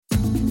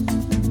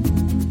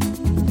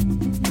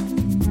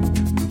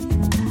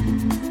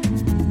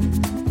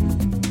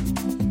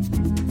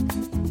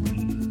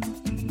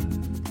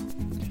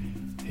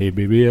Hey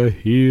baby, I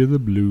hear the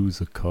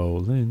blues are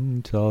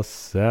calling. Toss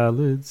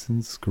salads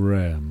and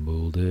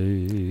scrambled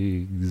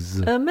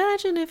eggs.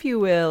 Imagine, if you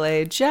will,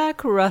 a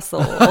Jack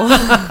Russell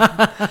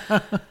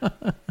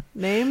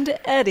named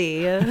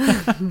Eddie.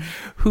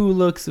 Who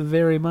looks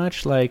very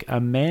much like a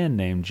man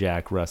named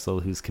Jack Russell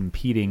who's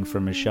competing for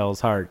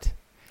Michelle's heart.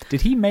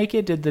 Did he make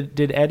it?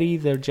 Did Eddie,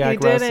 the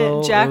Jack Russell? He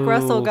didn't. Jack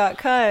Russell got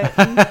cut.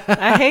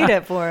 I hate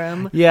it for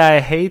him. Yeah, I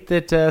hate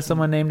that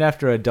someone named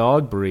after a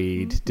dog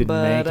breed didn't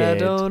make it. But I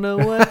don't know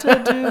what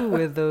to do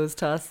with those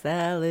tossed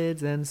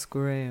salads and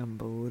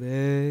scrambled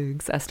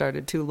eggs. I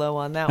started too low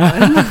on that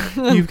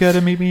one. You've got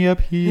to meet me up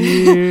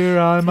here.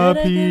 I'm up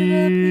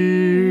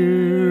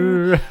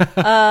here.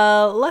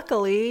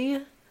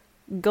 Luckily,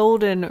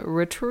 Golden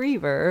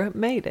Retriever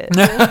made it.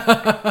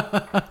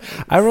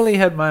 I really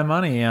had my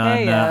money on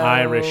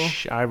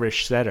Heyo.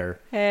 Irish setter.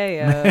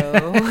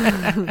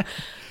 Heyo.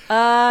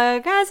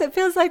 Guys, it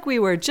feels like we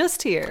were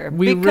just here.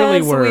 We because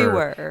really were. We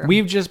were.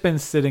 We've just been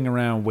sitting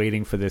around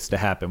waiting for this to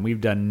happen.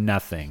 We've done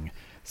nothing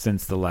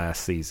since the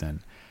last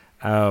season.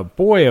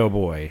 Boy, oh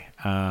boy.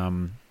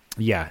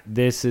 Yeah,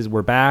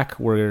 we're back.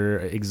 We're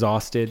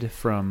exhausted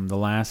from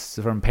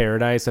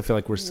Paradise. I feel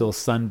like we're still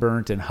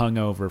sunburnt and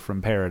hungover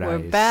from Paradise.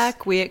 We're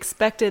back. We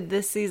expected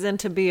this season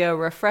to be a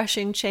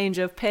refreshing change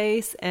of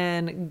pace,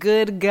 and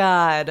good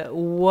God,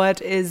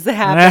 what is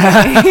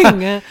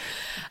happening?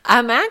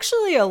 I'm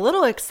actually a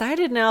little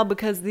excited now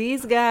because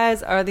these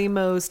guys are the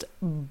most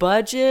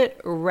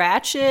budget,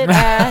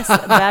 ratchet-ass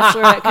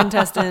Bachelorette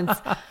contestants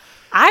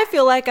I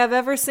feel like I've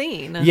ever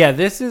seen. Yeah,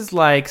 this is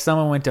like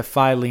someone went to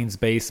Filene's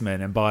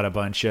basement and bought a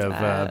bunch of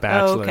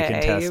Bachelor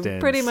contestants. You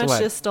pretty much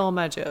just stole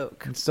my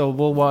joke. So,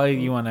 well, why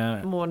you want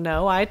to... Well,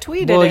 no, I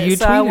tweeted it,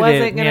 so I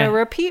wasn't going to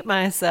repeat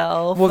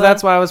myself. Well,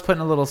 that's why I was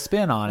putting a little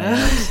spin on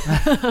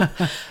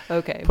it.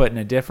 Okay. Putting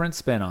a different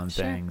spin on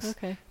things.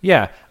 Okay.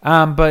 Yeah,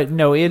 but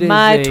no, it is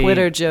my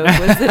Twitter joke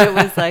was that it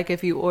was like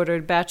if you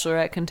ordered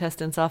Bachelorette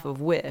contestants off of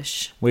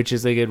Wish. Which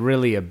is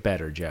really a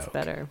better joke. It's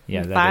better.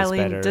 Yeah, that is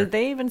better. Did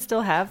they even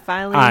still have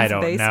Filene's I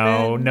don't basement?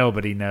 know.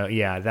 Nobody knows.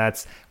 Yeah,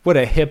 that's what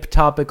a hip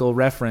topical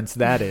reference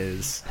that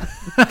is.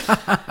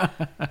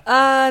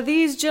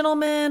 These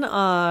gentlemen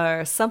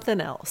are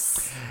something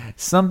else.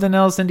 Something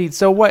else indeed.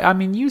 So what? I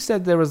mean, you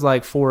said there was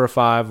like 4 or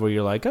 5 where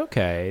you're like,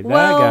 okay, that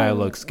guy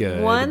looks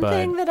good. One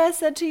thing that I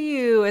said to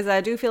you is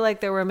I do feel like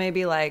there were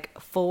maybe like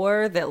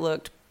 4 that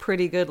looked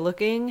pretty good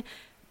looking.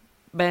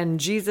 And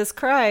Jesus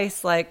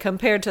Christ, like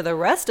compared to the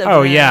rest of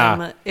them,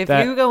 yeah, if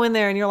you go in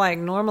there and you're like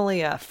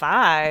normally a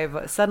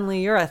 5,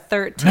 suddenly you're a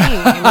 13.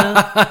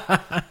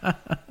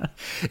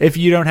 If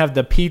you don't have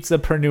the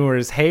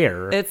pizzapreneur's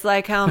hair. It's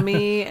like how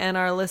me and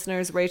our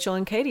listeners, Rachel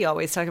and Katie,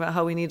 always talk about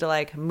how we need to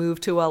like move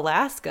to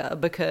Alaska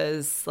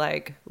because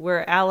like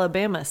we're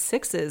Alabama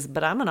 6s,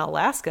 but I'm an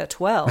Alaska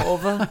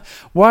 12.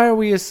 Why are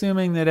we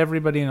assuming that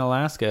everybody in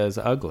Alaska is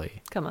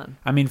ugly? Come on.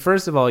 I mean,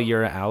 first of all,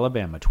 you're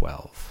Alabama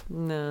 12.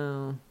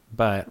 No.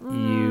 But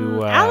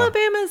you...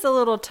 Alabama's a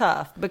little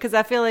tough because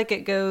I feel like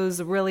it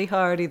goes really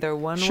hard either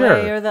one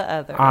way or the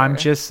other. I'm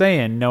just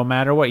saying, no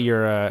matter what,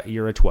 you're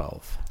a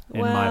 12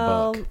 in my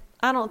book.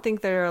 I don't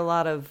think there are a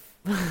lot of...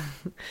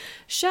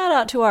 Shout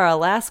out to our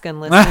Alaskan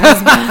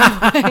listeners,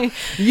 by the way.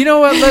 You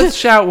know what? Let's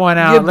shout one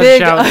out. You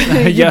big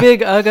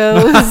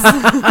uggos.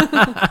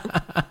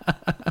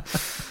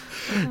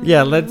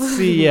 Yeah, let's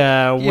see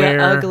where...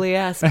 You ugly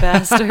ass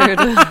bastard.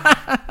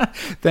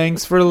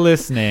 Thanks for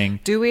listening.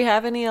 Do we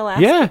have any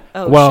Alaska? Yeah.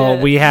 Oh, well,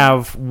 shit. we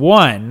have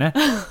one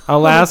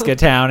Alaska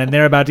town, and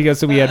they're about to go.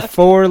 So we had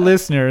 4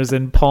 listeners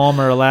in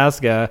Palmer,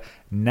 Alaska.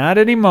 Not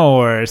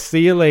anymore.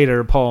 See you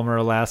later, Palmer,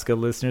 Alaska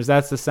listeners.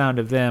 That's the sound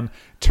of them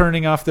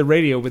turning off the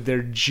radio with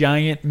their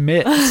giant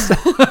mitts.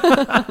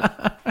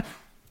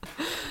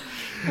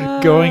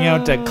 Going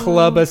out to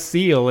club a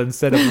seal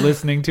instead of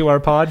listening to our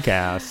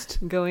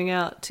podcast. Going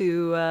out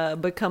to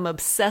become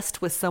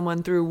obsessed with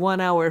someone through 1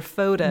 hour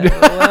photo.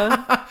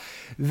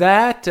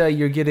 That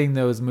you're getting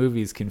those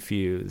movies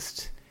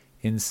confused.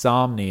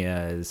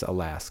 Insomnia is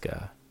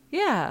Alaska.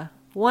 Yeah.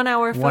 1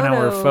 hour photo. 1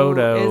 hour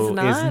photo is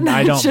not.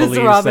 I don't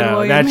believe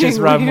so. That's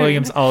just Robin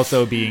Williams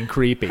also being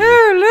creepy.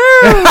 Hello.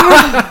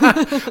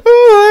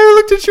 Oh, I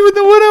looked at you in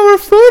the 1 hour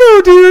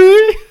photo,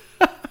 dearie.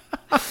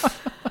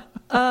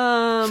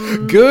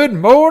 Good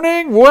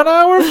morning, 1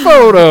 hour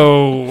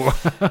photo.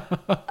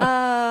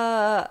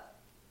 I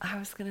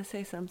was gonna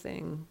say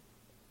something.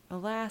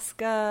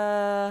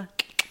 Alaska.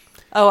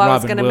 Oh, I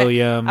was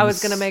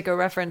gonna make a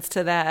reference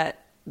to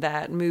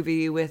that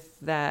movie with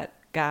that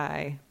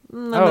guy.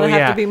 I'm gonna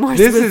have to be more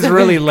this specific. is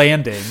really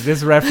landing.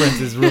 This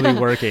reference is really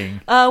working.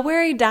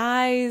 Where he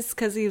dies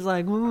because he's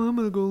like, I'm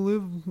gonna go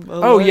live.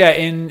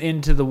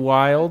 Into the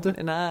wild.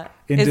 Into the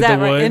right?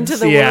 woods. Into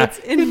the woods.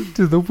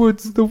 Into the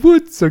woods. The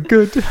woods are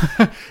good.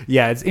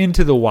 Yeah, it's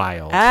Into the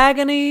Wild.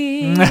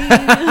 Agony.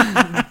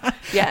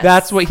 Yes.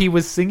 That's what he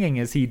was singing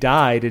as he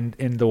died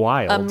in the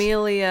wild.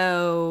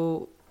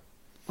 Emilio.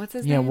 What's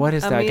his name? Yeah, what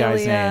is that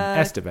guy's name?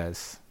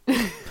 Estevez.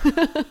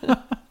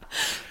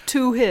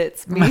 2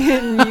 hits. Me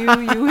hitting you,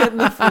 you hitting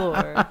the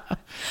floor.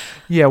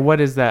 Yeah, what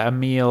is that?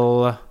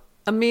 Emil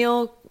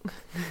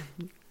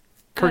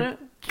Clark.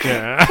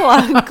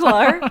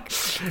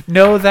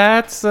 No,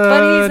 that's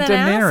But he's an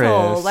Daenerys.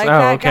 asshole. Like oh,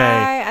 that okay.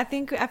 guy,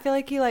 I feel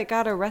like he like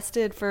got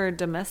arrested for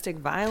domestic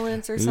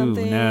violence or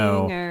something. Ooh,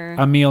 no. Or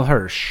Emil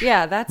Hirsch.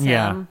 yeah, that's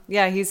Yeah. him.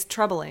 Yeah, he's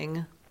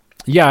troubling.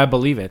 Yeah, I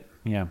believe it.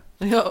 Yeah.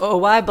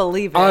 Oh, I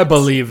believe it. I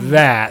believe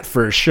that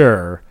for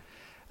sure.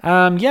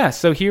 Yeah,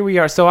 so here we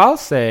are. So I'll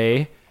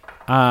say,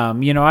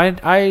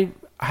 I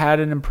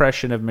had an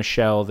impression of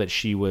Michelle that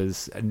she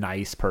was a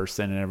nice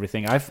person and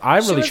everything. I She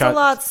really was a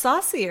lot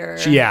saucier.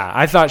 Yeah,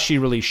 I thought she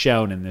really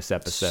shone in this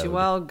episode.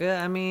 Well, good.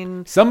 I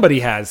mean, Somebody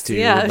has to.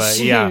 yeah, but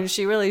yeah,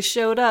 she really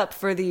showed up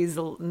for these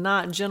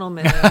not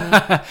gentlemen.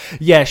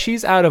 yeah,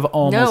 she's out of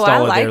almost No, all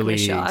I of like their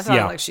Michelle. I leagues. thought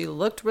Yeah, like she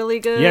looked really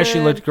good. Yeah, she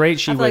looked great.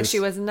 I feel like she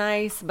was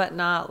nice, but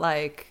not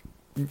like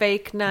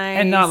fake nice,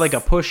 and not like a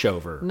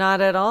pushover.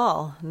 Not at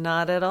all.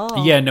 Not at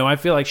all. Yeah, no, I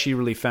feel like she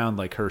really found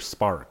like her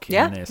spark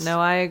Yeah. in this. No,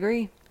 I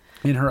agree.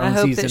 In her own I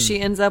hope season. that she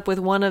ends up with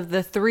one of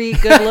the 3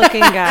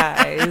 good-looking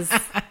guys.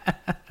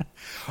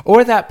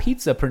 Or that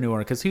pizzapreneur,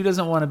 because who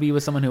doesn't want to be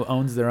with someone who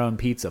owns their own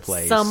pizza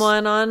place?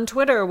 Someone on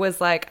Twitter was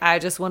like, I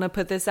just want to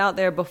put this out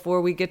there before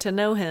we get to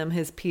know him.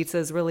 His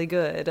pizza's really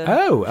good.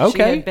 Oh, okay.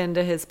 She had been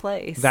to his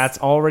place. That's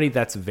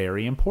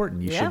very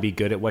important. You Yeah. should be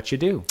good at what you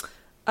do.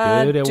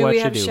 Good at do what we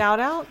you have do.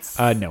 shout-outs?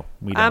 No,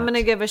 we don't. I'm going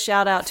to give a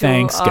shout-out to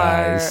Thanks, our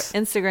guys.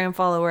 Instagram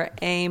follower,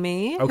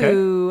 Amy, Okay.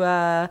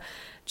 who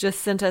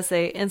just sent us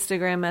a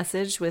Instagram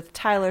message with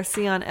Tyler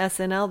C on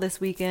SNL this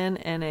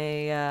weekend and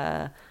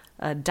a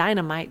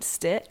dynamite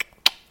stick.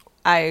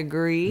 I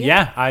agree.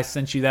 Yeah, I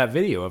sent you that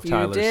video of You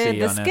Tyler did. C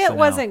The on skit SNL.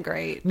 wasn't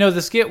great. No,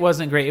 the skit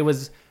wasn't great. It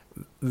was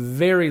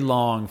very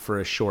long for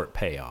a short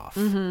payoff.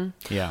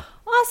 Mm-hmm. Yeah.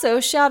 Also,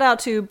 shout out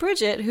to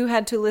Bridget, who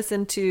had to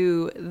listen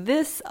to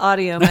this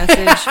audio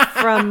message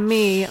from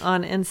me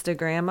on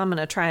Instagram. I'm going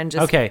to try and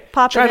just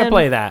pop Try it to in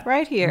play that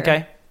right here.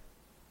 Okay.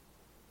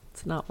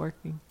 It's not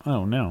working.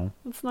 Oh no.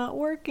 It's not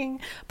working.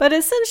 But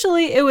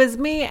essentially, it was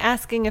me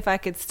asking if I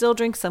could still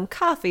drink some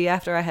coffee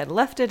after I had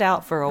left it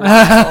out for a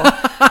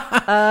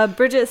while.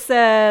 Bridget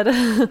said,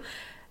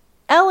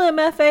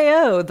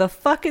 LMFAO, the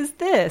fuck is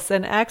this?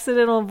 An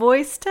accidental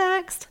voice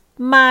text?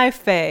 My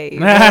fave.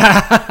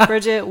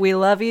 Bridget, we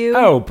love you.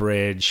 Oh,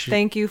 Bridge.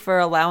 Thank you for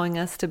allowing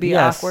us to be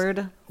Yes.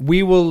 awkward.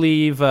 We will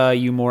leave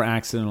you more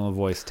accidental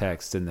voice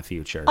text in the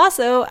future.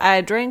 Also, I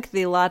drank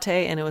the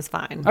latte and it was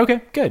fine. Okay,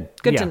 good.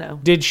 Good to know.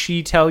 Did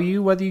she tell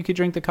you whether you could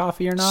drink the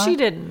coffee or not? She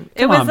didn't.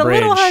 It Come was on, a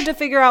little Bridge. hard to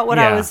figure out what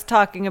I Yeah. was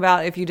talking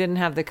about if you didn't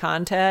have the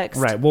context.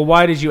 Right. Well,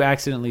 why did you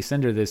accidentally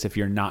send her this if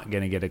you're not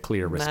going to get a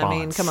clear response? I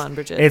mean, come on,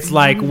 Bridget. It's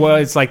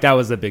like that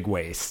was a big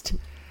waste.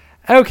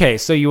 Okay,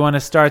 so you want to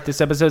start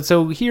this episode.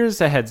 So here's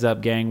a heads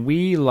up, gang.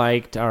 We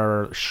liked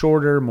our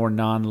shorter, more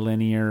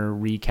non-linear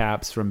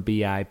recaps from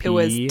BIP. It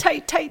was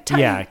tight.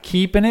 Yeah,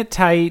 keeping it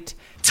tight.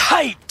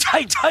 Tight,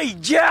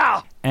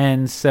 yeah!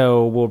 And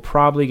so we're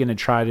probably going to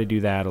try to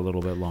do that a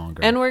little bit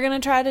longer. And we're going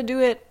to try to do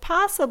it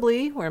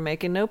possibly, we're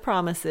making no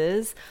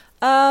promises,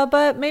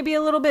 but maybe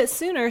a little bit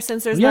sooner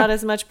since there's not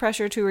as much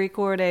pressure to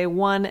record a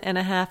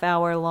 1.5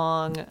 hour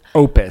long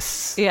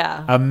opus.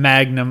 Yeah. A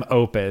magnum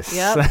opus.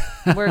 Yep.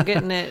 We're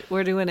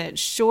doing it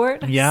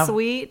short, Yep.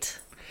 sweet.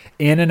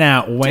 In and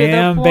out.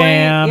 Wham, point,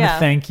 bam. yeah.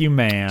 Thank you,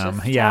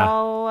 ma'am.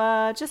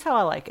 Just how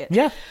I like it.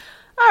 Yeah.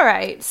 All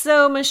right,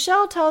 so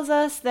Michelle tells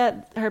us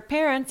that her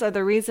parents are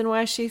the reason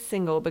why she's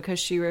single because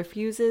she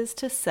refuses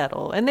to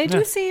settle. And they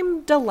do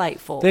seem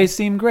delightful. They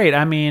seem great.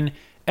 I mean,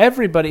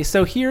 everybody.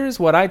 So here's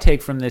what I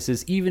take from this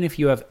is even if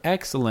you have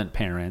excellent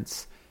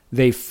parents,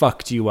 they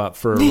fucked you up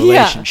for a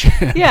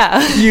relationship.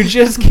 Yeah. You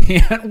just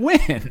can't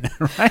win,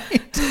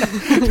 right?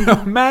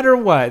 No matter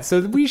what.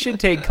 So we should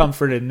take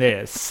comfort in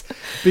this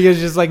because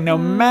just like no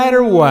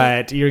matter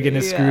what, you're going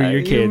to screw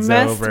your kids you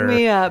messed over.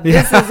 me up.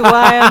 This is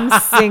why I'm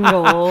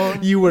single.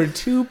 You were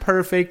too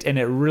perfect and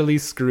it really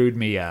screwed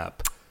me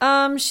up.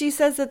 She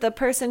says that the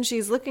person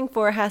she's looking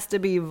for has to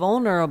be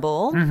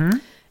vulnerable. Mm-hmm.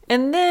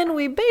 And then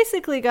we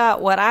basically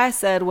got what I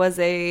said was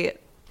a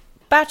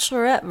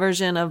bachelorette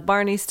version of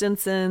Barney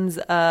Stinson's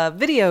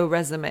video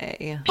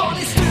resume.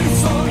 Barney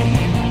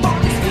Stinson,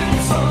 Barney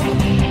Stinson,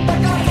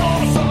 that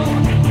guy's awesome,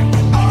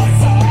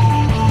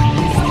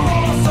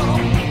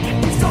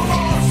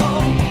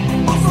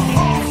 awesome,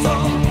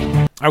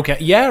 awesome. Okay.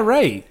 Yeah,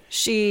 right.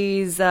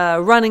 She's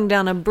running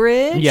down a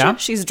bridge. Yeah.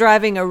 She's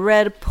driving a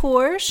red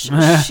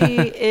Porsche. She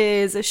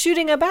is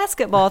shooting a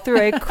basketball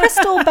through a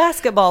crystal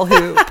basketball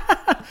hoop.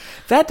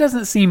 That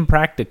doesn't seem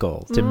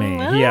practical to me.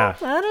 Well, Yeah.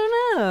 I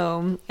don't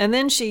know. And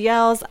then she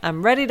yells,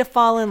 I'm ready to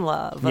fall in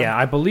love. Yeah,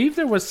 I believe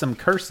there was some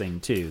cursing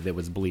too that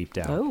was bleeped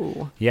out.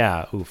 Oh.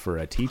 Yeah, ooh, for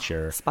a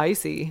teacher.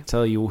 Spicy.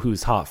 Tell you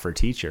who's hot for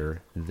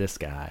teacher, this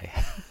guy.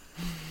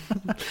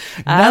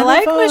 I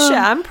like Michelle.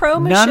 Michelle. I'm pro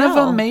Michelle. None of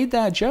them made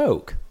that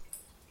joke.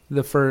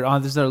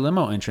 there's their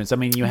limo entrance. I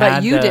mean,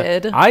 But you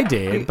did. I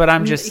did, but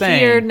I'm just saying.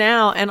 Here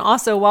now, and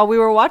also while we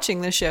were watching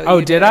the show. Oh,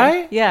 you did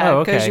I? Yeah,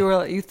 Oh, because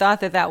okay. you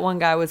thought that one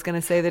guy was going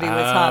to say that he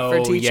was hot for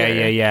teacher.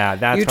 Yeah.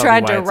 That's you probably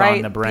tried why to it's write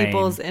on the brain.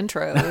 people's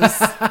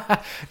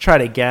intros. Try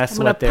to guess I'm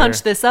going what to they're.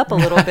 punch this up a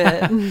little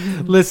bit.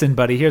 Listen,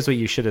 buddy. Here's what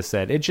you should have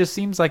said. It just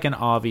seems like an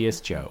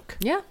obvious joke.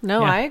 Yeah,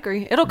 no, Yeah. I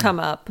agree. It'll come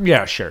up.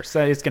 Yeah, sure.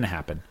 So it's gonna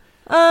happen.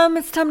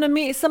 It's time to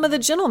meet some of the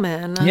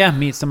gentlemen. Yeah,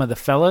 meet some of the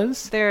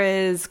fellas. There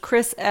is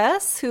Chris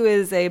S., who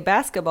is a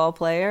basketball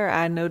player.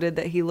 I noted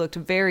that he looked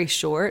very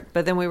short,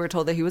 but then we were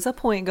told that he was a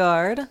point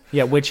guard.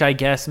 Yeah, which I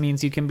guess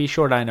means you can be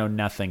short. I know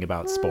nothing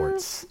about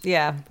sports.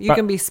 Yeah, you But-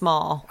 can be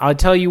small. I'll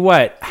tell you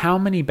what. How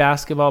many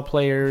basketball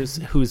players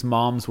whose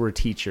moms were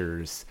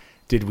teachers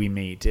did we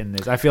meet in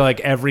this? I feel like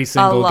every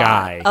single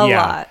guy. A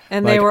yeah. lot.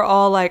 And Like, they were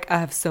all like, I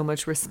have so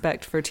much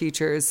respect for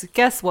teachers.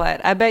 Guess what?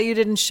 I bet you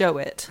didn't show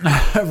it.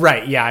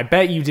 right. Yeah, I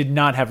bet you did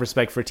not have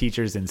respect for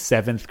teachers in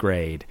 7th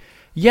grade.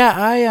 Yeah,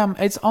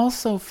 I it's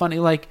also funny.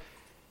 Like,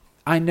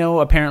 I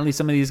know apparently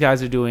some of these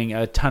guys are doing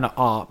a ton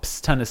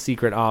of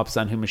secret ops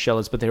on who Michelle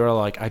is, but they were all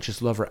like, I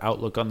just love her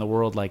outlook on the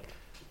world. Like,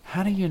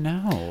 how do you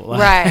know? Like,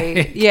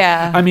 Right.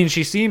 Yeah. I mean,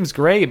 she seems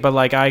great, but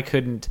like, I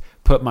couldn't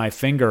put my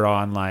finger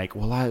on like,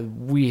 well,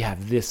 we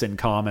have this in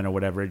common or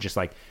whatever. It just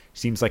like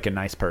seems like a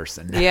nice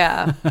person.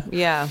 Yeah.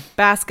 Yeah.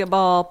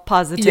 Basketball,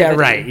 positivity. Yeah,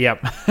 right.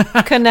 Yep.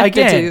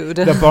 Connectitude.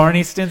 Again, the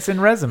Barney Stinson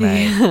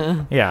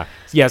resume.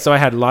 Yeah. So I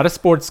had a lot of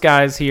sports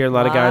guys here, a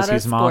lot of guys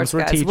whose moms sports were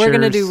guys. teachers. We're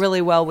going to do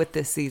really well with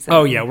this season.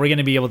 Oh, yeah. We're going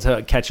to be able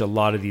to catch a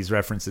lot of these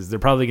references. They're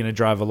probably going to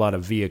drive a lot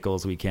of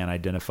vehicles we can't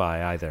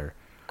identify either.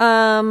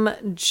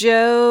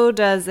 Joe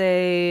does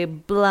a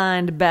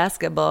blind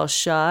basketball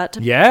shot.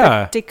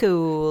 Yeah. Pretty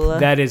cool.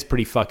 That is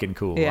pretty fucking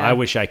cool. Yeah. I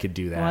wish I could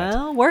do that.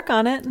 Well, work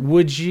on it.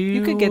 Would you?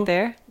 You could get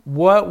there.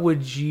 What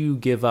would you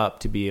give up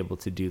to be able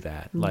to do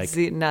that? Like,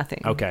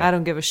 Nothing. Okay. I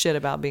don't give a shit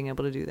about being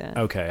able to do that.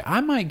 okay,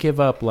 I might give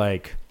up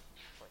like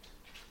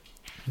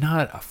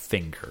not a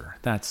finger.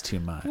 That's too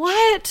much.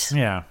 What?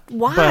 Yeah.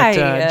 Why?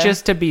 But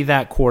just to be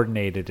that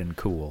coordinated and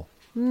cool.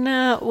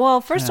 No. Well,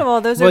 first of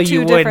all, those are Well, two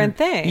you different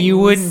wouldn't- things. You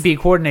wouldn't be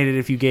coordinated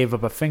if you gave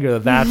up a finger.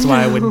 That's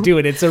why I wouldn't do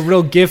it. It's a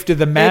real gift of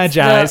the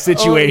Magi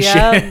situation.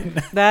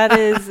 yeah, that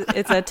is,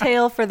 it's a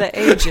tale for the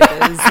ages.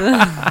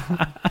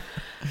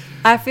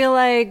 I feel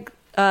like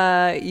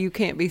you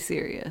can't be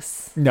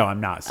serious. No, I'm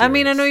not serious. I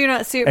mean, I know you're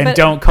not serious, And but,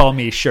 don't call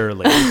me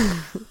Shirley.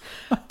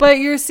 but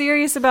you're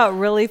serious about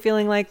really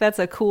feeling like that's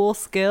a cool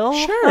skill?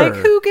 Sure. Like,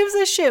 who gives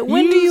a shit?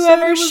 When You do you said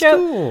ever it was show?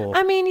 cool.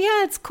 I mean,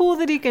 yeah, it's cool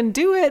that he can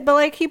do it, but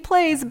like, he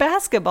plays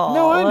basketball.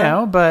 No, I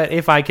know, but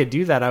if I could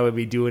do that, I would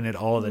be doing it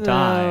all the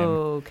time.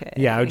 Okay.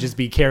 Yeah, I would just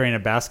be carrying a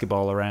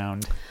basketball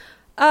around.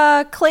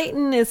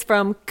 Clayton is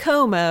from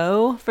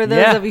Como. For those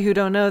Yeah. of you who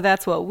don't know,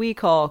 that's what we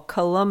call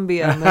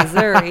Columbia,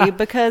 Missouri,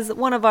 because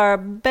one of our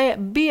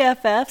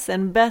BFFs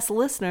and best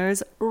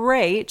listeners,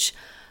 Rach,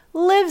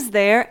 lives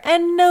there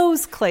and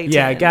knows Clayton.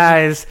 Yeah,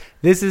 guys,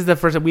 this is the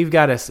first time we've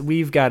got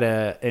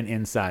an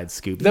inside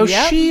scoop. Though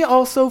Yep. she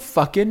also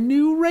fucking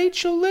knew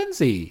Rachel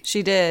Lindsay.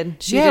 She did.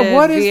 She Yeah, did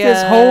what is via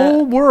this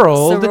whole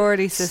world?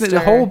 sorority The sister.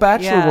 whole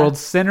Bachelor Yeah. world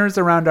centers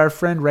around our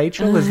friend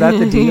Rachel. Is that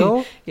the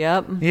deal?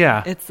 Yep.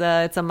 Yeah. It's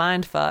a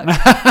mind fuck.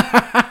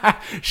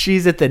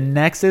 She's at the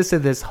nexus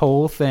of this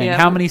whole thing. Yep.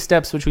 How many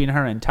steps between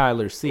her and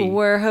Tyler C?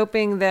 We're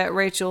hoping that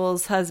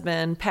Rachel's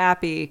husband,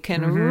 Pappy,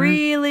 can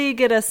really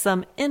get us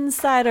some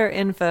insider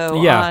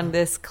info Yeah. on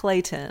this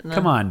Clayton.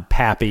 Come on,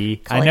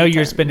 Pappy. I know you're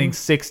Clayton. spending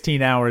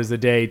 16 hours a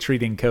day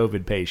treating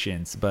COVID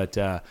patients, but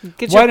Get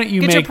why your- don't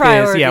you get your make this? Yeah,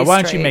 priorities why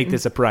don't you straight. make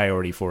this a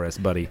priority for us,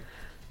 buddy?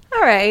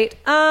 All right.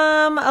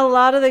 A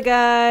lot of the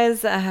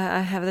guys, I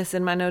have this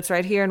in my notes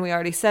right here, and we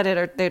already said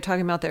it. They're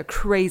talking about their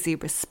crazy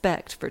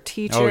respect for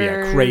teachers. Oh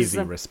yeah, crazy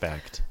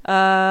respect.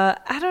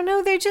 I don't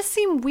know. They just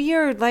seem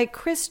weird. Like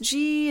Chris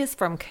G is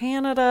from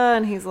Canada,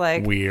 and he's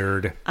like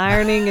Weird.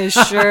 ironing his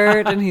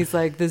shirt, and he's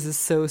like, "This is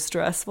so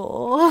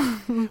stressful."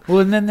 Well,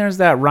 and then there's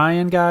that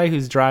Ryan guy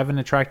who's driving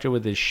a tractor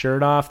with his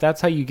shirt off.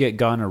 That's how you get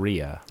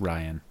gonorrhea,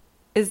 Ryan.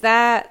 Is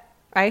that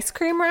Ice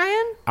Cream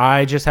Ryan?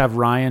 I just have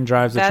Ryan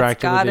drives a That's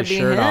tractor got with to his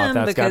be shirt him off.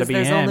 That's got to because be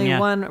there's him. only yeah.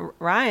 one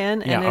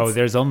Ryan. And Yeah. it's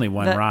There's only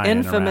one the Ryan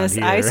infamous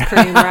around here. Ice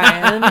Cream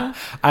Ryan.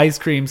 Ice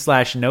cream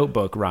 /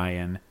 notebook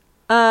Ryan.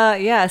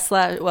 Yeah,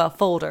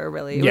 folder,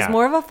 really. It Yeah, was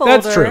more of a folder.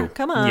 that's true.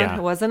 Come on. Yeah.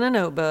 It wasn't a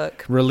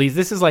notebook. Release.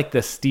 This is like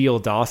the Steele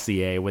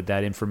dossier with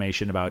that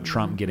information about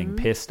Trump getting Mm-hmm.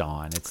 pissed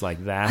on. It's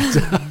like that.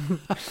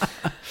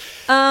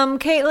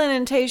 Caitlin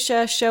and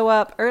Tasha show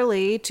up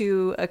early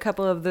to a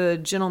couple of the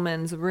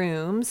gentlemen's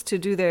rooms to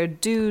do their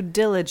due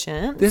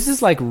diligence. This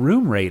is like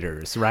Room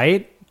Raiders,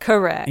 right?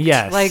 Correct.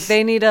 Yes. Like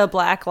they need a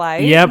black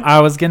light. Yep,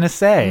 I was gonna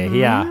say, Mm-hmm.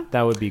 yeah,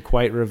 that would be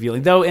quite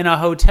revealing. Though in a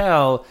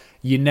hotel,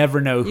 you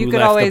never know who You could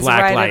left the always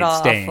black write light it off.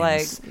 stains.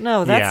 Like,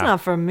 no, that's Yeah.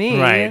 not from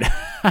me. Right.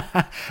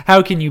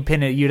 How can you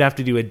pin it? You'd have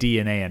to do a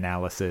DNA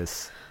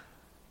analysis.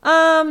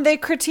 They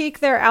critique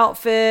their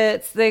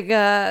outfits.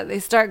 They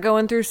start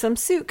going through some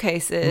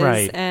suitcases.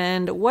 Right.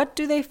 And what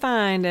do they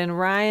find in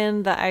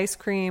Ryan the ice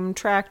cream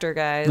tractor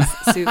guy's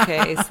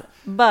suitcase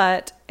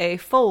but a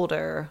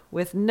folder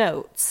with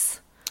notes?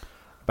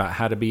 About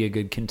how to be a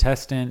good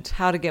contestant,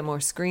 How to get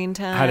more screen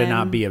time. how to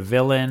not be a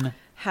villain,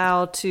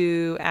 How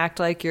to act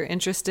like you're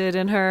interested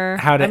in her.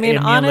 how to emulate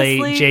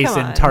honestly, Jason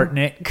come on.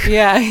 Tartnick.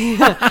 Yeah.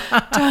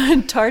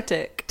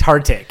 Tartik.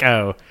 Tartik.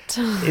 Oh,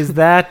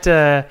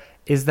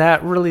 is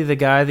that really the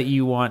guy that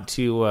you want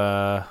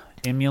to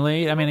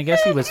emulate? I mean, I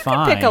guess he was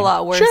fine. Pick a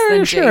lot worse sure,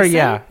 than Sure,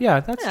 Jason. yeah,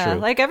 that's Yeah,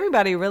 true. like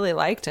everybody really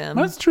liked him.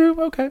 That's true.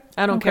 Okay.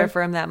 I don't Okay. care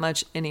for him that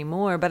much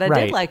anymore, but I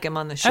Right. did like him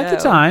on the show. At the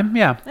time,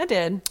 yeah. I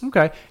did.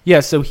 Okay. Yeah,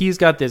 so he's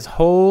got this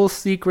whole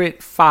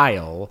secret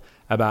file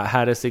about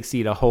how to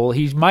succeed.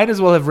 He might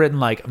as well have written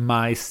like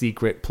my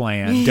secret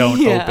plan, don't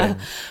Yeah. open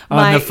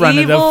My on the front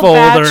of the evil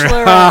folder.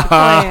 bachelorette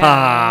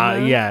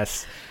plan.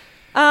 Yes.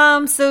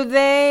 So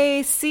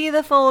they see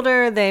the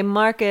folder, they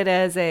mark it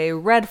as a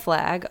red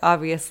flag,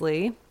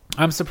 obviously.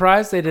 I'm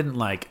surprised they didn't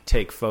like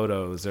take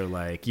photos or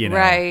like,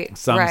 Right,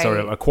 some sort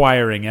of right.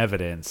 acquiring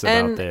evidence about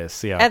And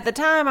this. Yeah. At the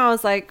time, I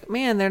was like,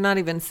 man, they're not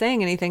even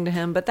saying anything to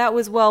him, but that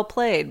was well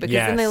played because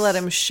then they Yes. let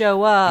him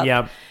show up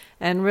Yep.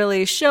 and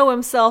really show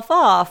himself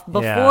off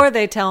before Yeah.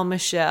 they tell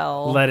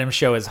Michelle. Let him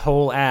show his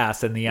whole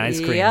ass in the ice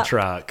cream Yep,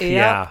 truck. yep.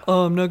 Yeah.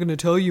 Oh, I'm not going to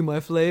tell you my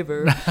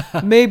flavor.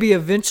 Maybe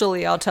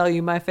eventually I'll tell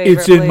you my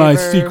favorite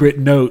flavor.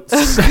 notes.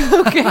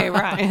 Okay,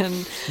 Ryan.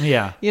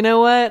 Yeah. You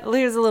know what?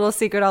 Here's a little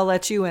secret I'll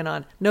let you in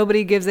on.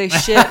 Nobody gives a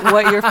shit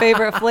what your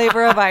favorite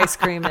flavor of ice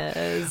cream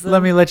is.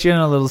 Let me let you in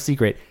a little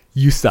secret.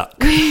 You suck.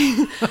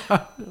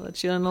 I'll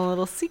let you in a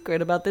little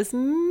secret about this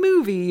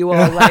movie you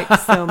all like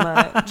so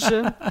much.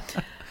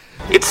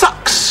 It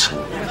sucks.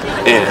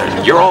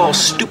 And you're all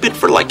stupid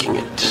for liking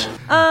it.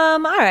 All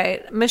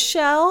right.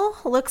 Michelle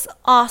looks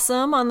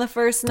awesome on the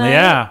first night.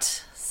 Yeah.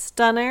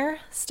 Stunner.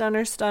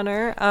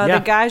 Yeah.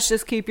 The guys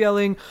just keep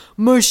yelling,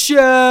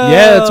 Michelle.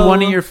 Yeah, it's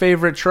one of your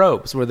favorite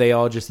tropes where they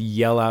all just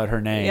yell out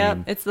her name. Yep.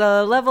 It's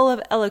the level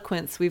of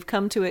eloquence we've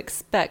come to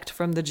expect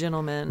from the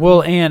gentleman.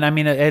 Well, and I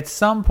mean, at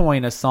some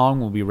point, a song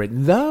will be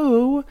written,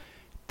 though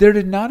there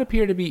did not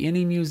appear to be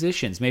any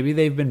musicians. Maybe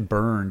they've been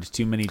burned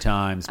too many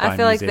times by I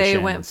feel like they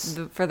musicians.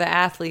 went for the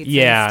athletes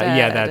Yeah,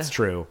 instead. that's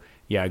true.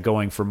 Yeah,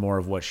 going for more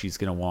of what she's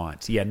going to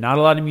want. Yeah, not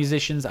a lot of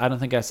musicians. I don't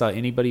think I saw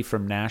anybody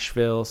from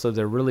Nashville, so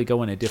they're really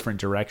going a different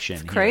direction.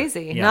 It's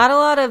Crazy. Yeah. Not a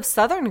lot of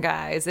Southern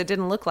guys, it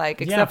didn't look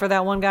like, except Yeah. for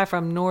that one guy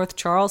from North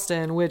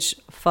Charleston, which,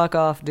 fuck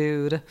off,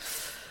 dude.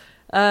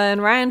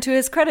 And Ryan, to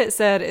his credit,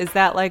 said, is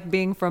that like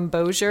being from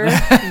Bossier?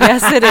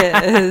 Yes, it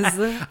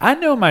is. I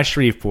know my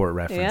Shreveport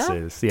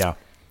references. Yeah.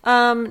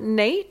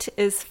 Nate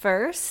is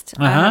first.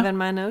 I Uh-huh. have in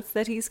my notes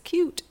that he's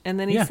cute. And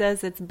then he Yeah.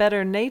 says it's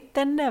better Nate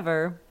than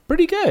never.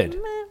 Pretty good.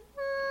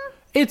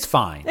 It's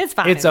fine. It's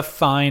fine. It's a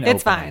fine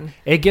It's opening. fine.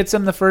 It gets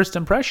him the first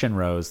impression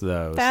rose,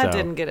 though. That so.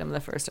 didn't get him the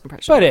first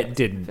impression. But it I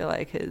didn't. feel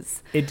like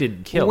his It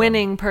didn't kill him.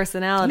 winning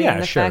personality Yeah,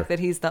 and the sure. fact that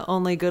he's the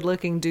only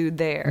good-looking dude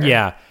there.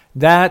 Yeah.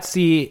 And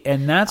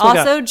that's what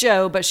Also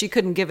Joe, but she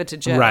couldn't give it to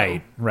Joe.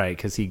 Right,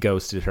 because he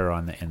ghosted her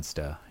on the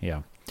Insta. Yeah.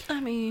 I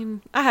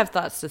mean, I have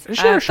thoughts I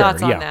Sure, have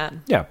thoughts yeah. on that.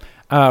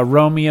 Yeah.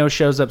 Romeo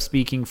shows up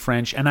speaking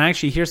French, and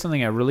here's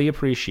something I really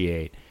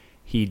appreciate.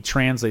 He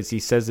translates, he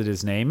says that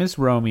his name is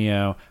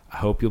Romeo. I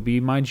hope you'll be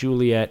my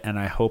Juliet, and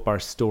I hope our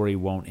story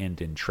won't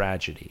end in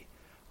tragedy.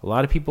 A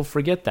lot of people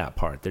forget that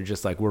part. They're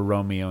just like, we're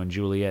Romeo and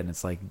Juliet, and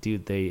it's like,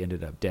 dude, they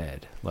ended up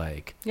dead.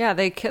 Like, Yeah,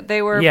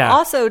 they were Yeah.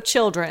 also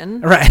children.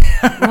 right.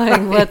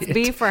 Like, let's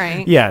be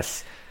frank.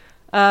 Yes.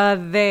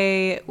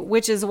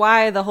 Which is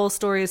why the whole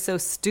story is so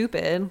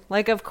stupid.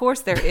 Like, of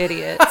course they're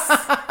idiots.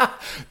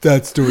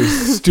 That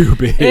story's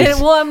stupid.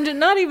 I'm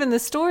not even the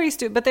story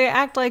stupid, but they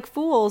act like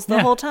fools the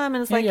Yeah. whole time,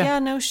 and it's like, Yeah. yeah,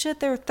 no shit,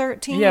 they're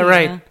 13. Yeah,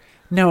 right.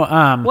 No,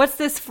 What's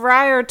this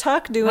Friar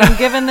Tuck doing,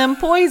 giving them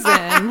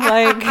poison?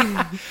 Like,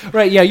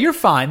 right, yeah, you're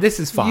fine. This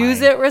is fine.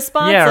 use it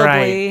responsibly. Yeah,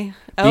 right.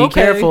 Be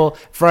Okay. careful.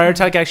 Friar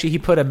Tuck, actually, he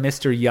put a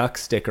Mr. Yuck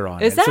sticker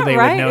on Is it. So that they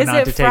right? would know Is not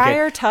it to take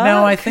Friar it. Tuck?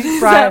 No, I think Is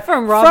Friar, that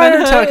from Robin Friar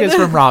Hood? Tuck is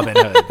from Robin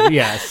Hood.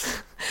 Yes.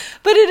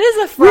 But it is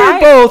a We're friar.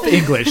 both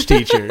English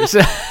teachers.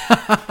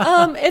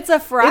 It's a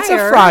friar. It's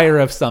a friar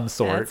of some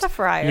sort. Yeah, it's a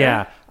friar.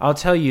 Yeah. I'll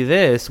tell you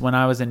this. When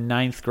I was in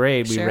 9th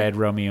grade, we Sure. read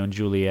Romeo and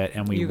Juliet,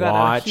 and we You got a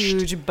watched...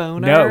 huge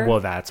boner? No, well,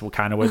 that's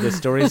kind of where this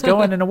story is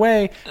going in a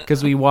way,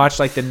 because we watched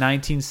like the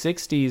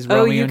 1960s Oh,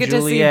 Romeo you and get to see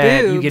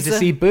Juliet. You get to boobs.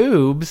 see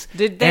boobs.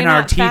 Did they and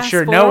our not fast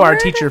teacher,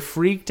 forward?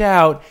 freaked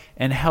out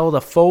and held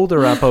a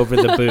folder up over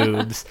the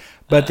boobs.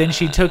 But then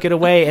she took it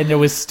away, and there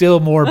was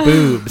still more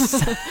boobs.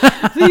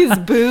 These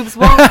boobs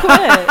won't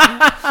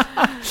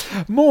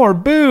quit. More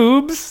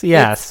boobs.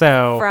 Yeah.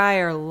 So.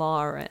 Friar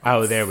Lawrence.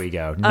 Oh, there we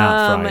go.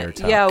 Not Friar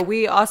Tuck. Yeah,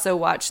 we also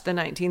watched the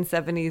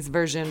 1970s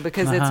version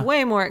because Uh-huh. it's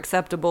way more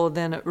acceptable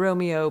than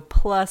Romeo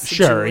plus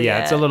Sure. Juliet. Yeah.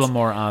 It's a little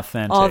more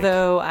authentic.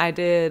 Although I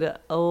did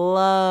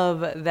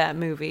love that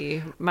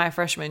movie my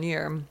freshman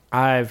year.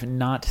 I've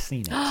not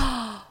seen it.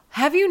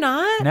 Have you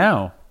not?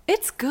 No.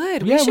 It's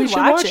good. Yeah, we should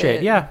watch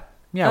it. Yeah.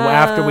 Yeah, well,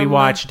 after we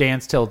watch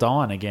Dance Till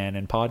Dawn again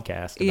and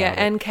podcast about Yeah, it.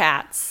 and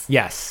Cats.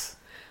 Yes.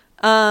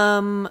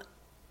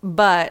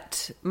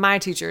 But my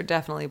teacher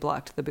definitely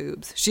blocked the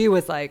boobs. She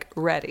was like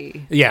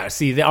ready. Yeah,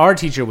 see, our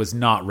teacher was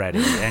not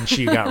ready, and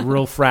she got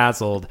real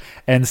frazzled,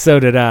 and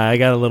so did I. I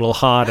got a little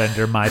hot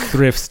under my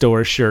thrift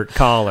store shirt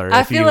collar,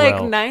 I if feel you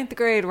like will. ninth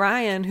grade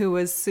Ryan, who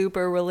was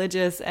super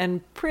religious and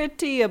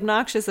pretty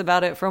obnoxious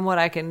about it from what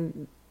I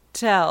can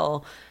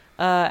tell,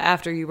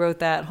 after you wrote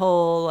that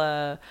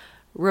whole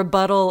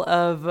rebuttal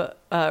of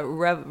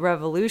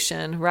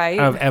revolution, right?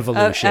 Of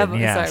evolution,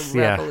 yes.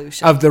 Sorry, yeah.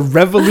 revolution. Of the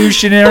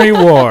Revolutionary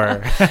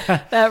War.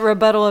 That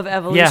rebuttal of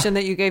evolution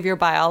that you gave your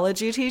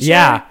biology teacher.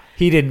 Yeah,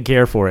 he didn't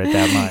care for it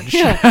that much.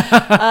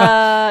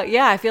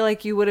 Yeah, I feel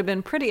like you would have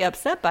been pretty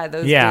upset by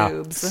those Yeah,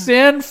 boobs.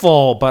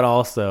 sinful, but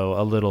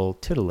also a little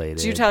titillated.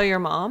 Did you tell your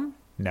mom?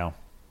 No.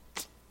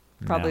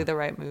 Probably No. the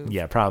right move.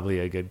 Yeah, probably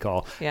a good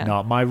call. Yeah.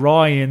 Not my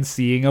Ryan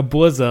seeing a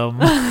bosom.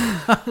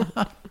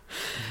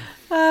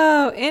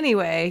 Oh,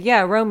 anyway,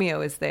 yeah,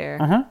 Romeo is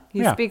there. He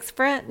yeah. speaks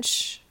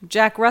French.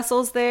 Jack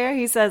Russell's there.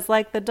 He says,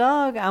 like the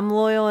dog, I'm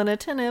loyal and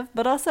attentive,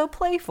 but also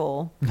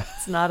playful.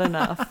 It's not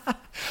enough.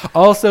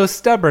 Also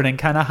stubborn and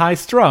kind of high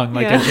strung,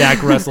 like Yeah. a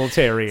Jack Russell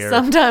Terrier.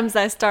 Sometimes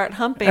I start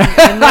humping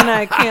and then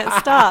I can't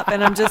stop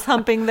and I'm just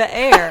humping the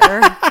air.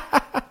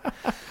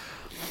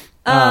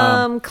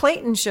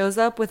 Clayton shows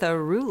up with a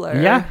ruler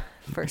Yeah.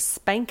 for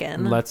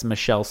spanking. Lets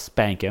Michelle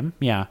spank him.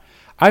 Yeah.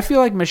 I feel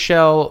like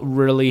Michelle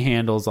really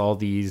handles all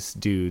these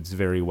dudes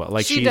very well.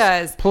 Like She she's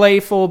does.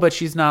 playful, but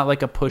she's not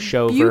like a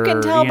pushover. You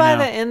can tell by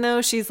know? the end,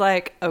 though, she's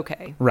like,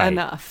 okay, right.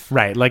 enough.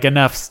 Right, like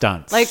enough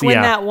stunts. Like when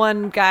yeah. that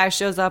one guy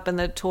shows up in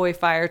the toy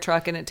fire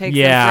truck and it takes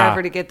them Yeah.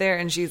 forever to get there,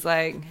 and she's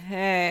like,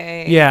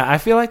 hey. Yeah, I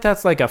feel like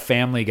that's like a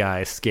Family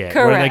Guy skit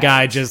where the Correct.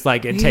 guy just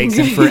like it takes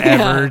him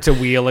forever Yeah. to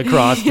wheel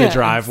across the Yes.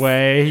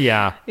 driveway.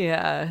 Yeah.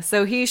 Yeah.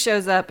 So he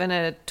shows up in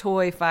a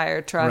toy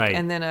fire truck, Right.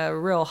 and then a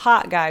real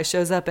hot guy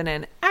shows up in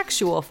an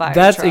actual fire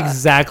That's truck.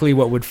 exactly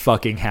what would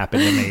fucking happen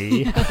to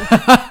me.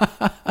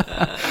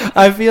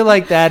 I feel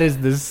like that is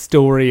the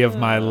story of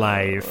my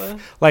life.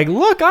 Like,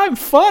 look, I'm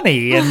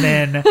funny, and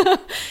then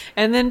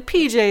And then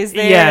PJ's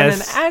there yes,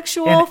 in an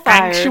actual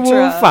fire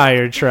truck.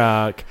 fire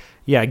truck.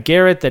 Yeah,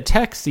 Garrett, the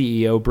tech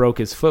CEO, broke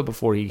his foot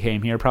before he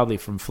came here, probably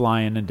from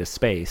flying into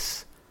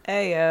space.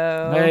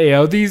 Ayo.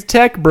 Hey, these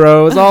tech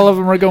bros, all of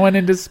them are going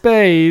into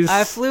space.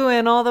 I flew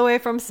in all the way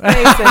from space,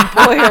 and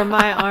boy, are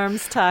my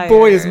arms tired.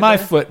 Boy, is my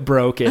foot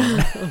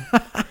broken.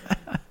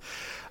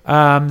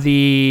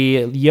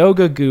 The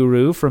yoga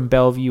guru from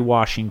Bellevue,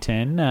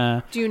 Washington.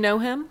 Do you know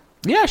him?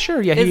 Yeah,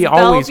 sure. Yeah, Is he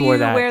always Bellevue wore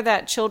that. where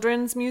that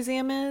children's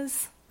museum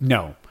is?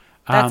 No.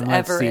 That's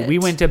Let's see. Everett. We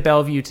went to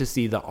Bellevue to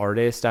see The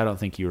Artist. I don't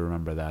think you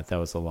remember that. That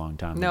was a long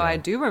time ago. No, I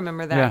do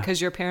remember that Yeah.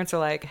 because your parents are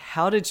like,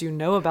 "How did you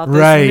know about this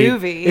Right.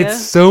 movie?" It's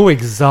so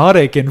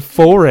exotic and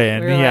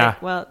foreign. We were Yeah.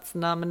 like, well, it's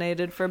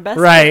nominated for Best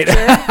Right.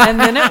 Picture, and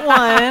then it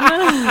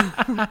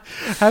won.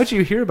 How'd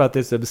you hear about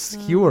this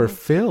obscure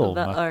film?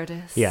 The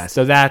Artist. Yeah,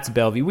 so that's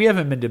Bellevue. We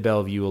haven't been to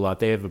Bellevue a lot.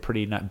 They have a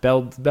pretty nice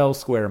Bell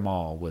Square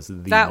Mall was the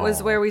That was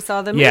mall. where we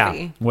saw the movie.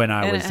 Yeah, when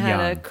I and was it had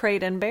a young.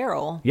 Crate and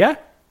Barrel. Yeah.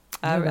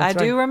 I that's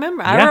do right.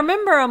 remember. Yeah. I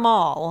remember them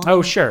all.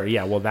 Oh, sure.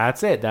 Yeah, well,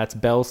 that's it. That's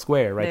Bell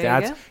Square right There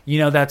there. you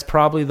That's go. that's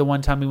probably the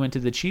one time we went to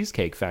the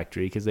Cheesecake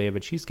Factory because they have a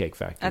Cheesecake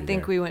Factory I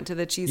think there. we went to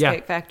the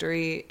Cheesecake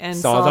Factory and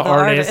saw the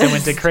artist and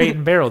went to Crate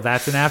and Barrel.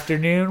 That's an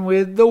afternoon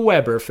with the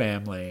Weber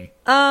family.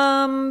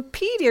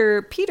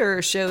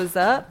 Peter shows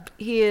up.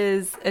 He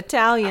is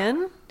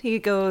Italian. He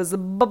goes,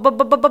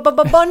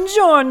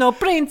 "Buongiorno,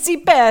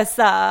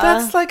 principessa."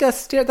 That's like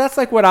that's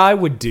like what I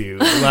would do.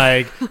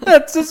 Like,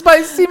 that's a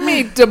spicy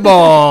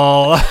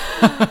meatball.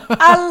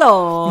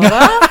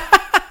 Allora.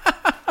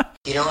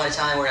 You know what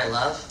Italian word I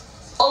love?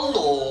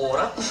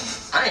 Allora.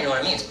 I don't even know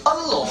what it means.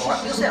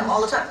 Allora. You say it all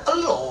the time.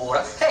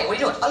 Allora. Hey, what are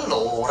you doing?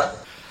 Allora.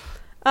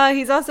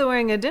 He's also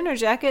wearing a dinner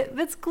jacket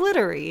that's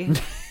glittery.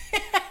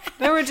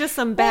 There were just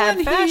some bad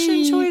And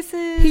fashion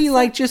choices. He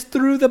like just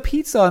threw the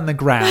pizza on the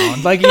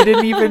ground. Like he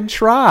didn't even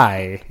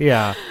try.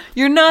 Yeah.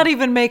 You're not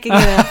even making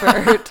an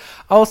effort.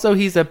 Also,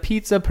 he's a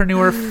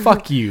pizzapreneur.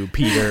 Fuck you,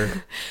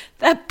 Peter.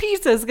 That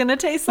pizza's gonna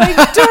taste like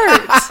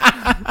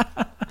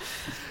dirt.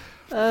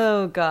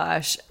 Oh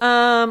gosh.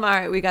 All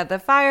right, we got the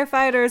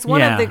firefighters. One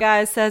Yeah. of the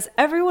guys says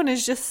everyone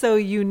is just so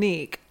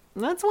unique.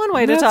 That's one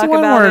way to That's talk one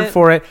about word it.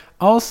 for it.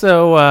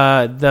 Also,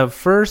 the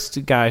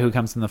first guy who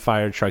comes in the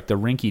fire truck, the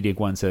rinky-dink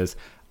one, says,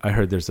 I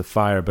heard there's a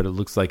fire, but it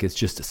looks like it's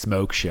just a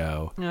smoke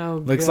show.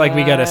 Oh, Looks like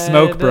we got a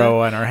smoke God.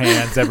 bro on our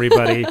hands,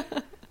 everybody.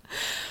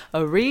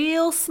 A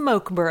real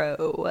smoke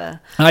bro.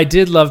 I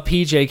did love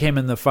PJ came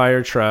in the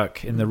fire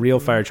truck, in the real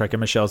fire truck, and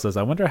Michelle says,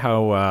 I wonder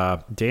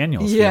how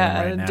Daniel's feeling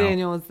right now.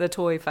 Daniel is the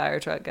toy fire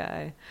truck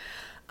guy.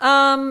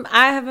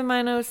 I have in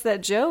my notes that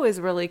Joe is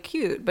really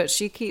cute, but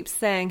she keeps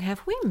saying,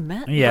 have we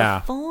met Yeah.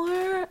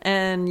 before?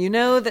 And you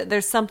know that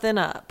there's something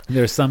up.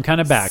 There's some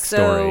kind of backstory.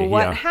 So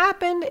what yeah.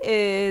 happened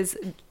is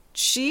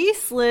she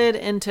slid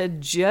into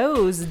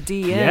Joe's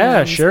DMs.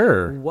 Yeah,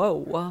 sure.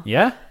 Whoa.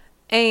 Yeah.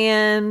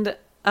 And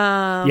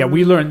Yeah,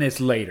 we learned this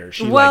later.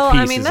 She Well, like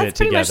I pieces mean, it that's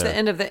pretty together. much the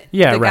end of the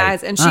Yeah, right.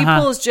 guys, and she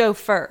pulls Joe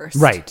first.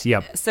 Right.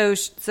 Yep. So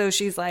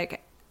she's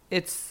like,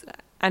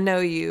 I know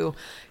you.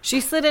 She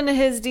slid into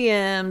his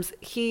DMs.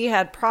 He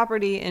had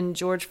property in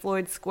George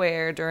Floyd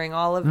Square during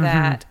all of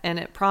that, and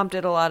it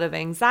prompted a lot of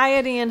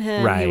anxiety in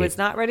him. Right. He was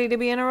not ready to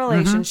be in a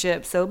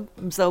relationship.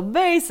 So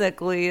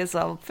basically, it's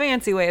a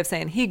fancy way of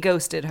saying he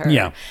ghosted her.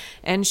 Yeah.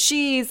 And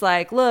she's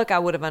like, look, I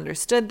would have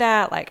understood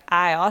that. Like,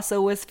 I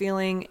also was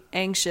feeling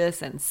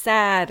anxious and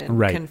sad and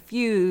Right.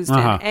 confused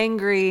Uh-huh. and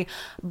angry,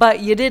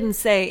 but you didn't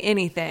say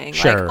anything.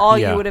 Sure, Like, all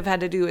yeah. you would have had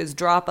to do is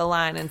drop a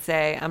line and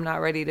say, I'm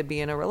not ready to be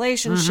in a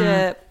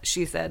relationship.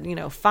 She said,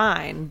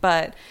 fine.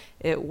 But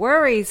it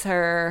worries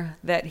her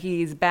that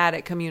he's bad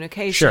at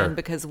communication Sure.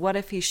 because what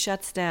if he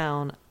shuts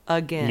down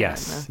again?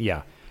 Yes.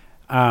 Yeah.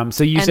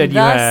 So you And said you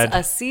thus had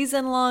a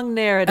season-long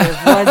narrative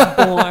was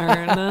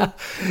born.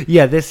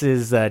 Yeah, this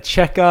is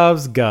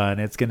Chekhov's gun.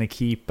 It's going to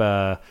keep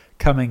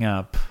coming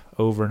up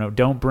over and over.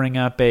 Don't bring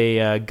up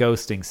a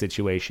ghosting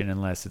situation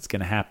unless it's going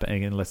to happen,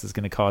 unless it's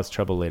going to cause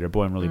trouble later.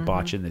 Boy, I'm really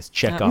botching this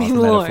Chekhov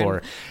Lord.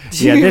 metaphor.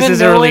 Do you Yeah, this even is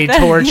know a really what that-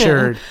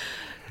 tortured,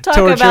 Talk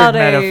tortured about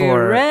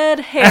metaphor. a red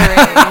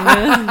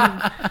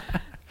herring.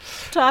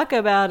 Talk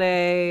about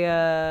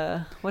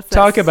a what's that?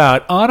 Talk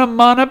about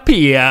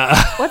onomatopoeia.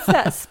 What's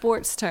that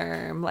sports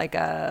term? Like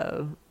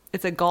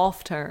it's a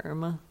golf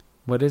term.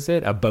 What is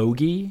it? A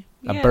bogey?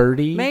 A Yeah,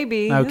 maybe?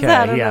 maybe. Okay,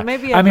 I don't know, yeah.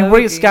 maybe a I mean,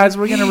 bogey. guys,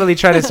 we're going to really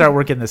try to start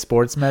working the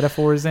sports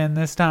metaphors in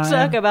this time.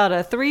 Talk about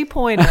a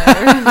 3-pointer.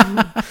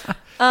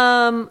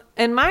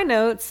 In my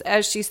notes,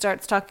 as she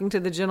starts talking to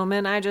the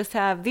gentleman, I just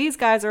have, these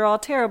guys are all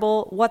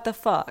terrible. What the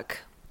fuck?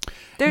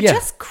 They're Yeah.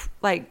 just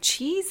like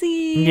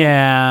cheesy.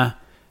 Yeah.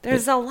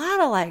 There's a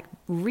lot of like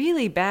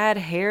really bad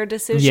hair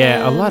decisions.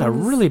 Yeah, a lot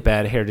of really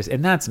bad hair.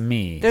 And that's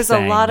me. There's a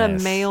saying lot of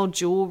this. male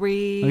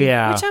jewelry.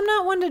 Yeah. Which I'm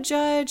not one to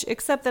judge,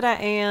 except that I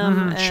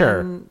am. And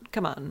sure.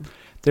 Come on.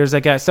 There's a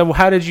guy. So,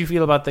 how did you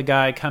feel about the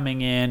guy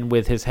coming in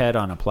with his head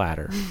on a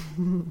platter?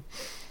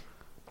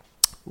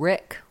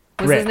 Rick.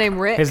 Was his name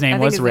Rick? His I name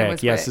think was his Rick. name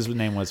was Yes, Rick. his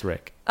name was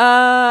Rick.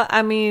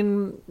 I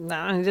mean,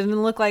 no, he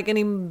didn't look like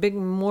any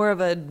more of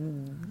a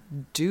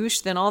douche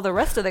than all the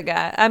rest of the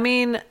guy. I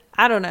mean,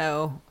 I don't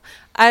know.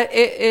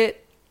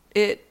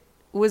 It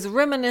was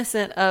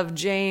reminiscent of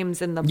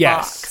James in the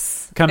Yes,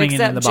 box. coming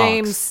except in the box.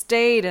 James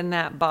stayed in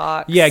that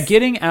box. Yeah,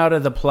 getting out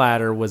of the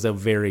platter was a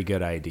very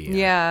good idea.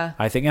 Yeah.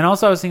 I think. And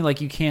also, I was thinking,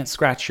 like, you can't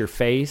scratch your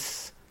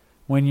face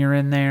when you're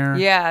in there.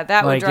 Yeah,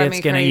 that would like, drive it's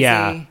me gonna, crazy.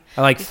 Yeah.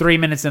 Like 3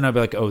 minutes in, I'll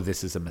be like, oh,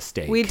 this is a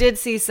mistake. We did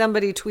see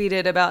somebody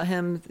tweeted about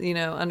him,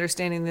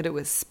 understanding that it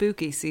was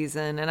spooky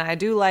season, and I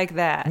do like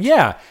that.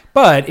 Yeah,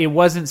 but it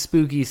wasn't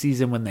spooky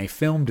season when they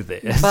filmed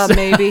this. But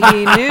maybe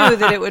he knew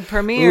that it would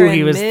premiere Ooh, he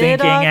in was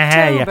thinking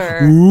ahead. mid-October.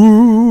 Yeah.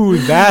 Ooh,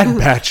 that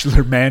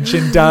bachelor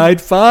mansion died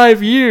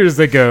 5 years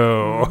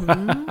ago.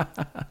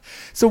 Mm-hmm.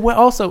 So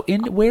also,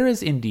 where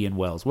is Indian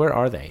Wells? Where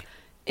are they?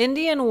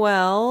 Indian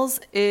Wells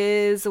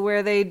is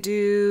where they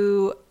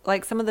do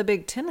like some of the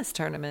big tennis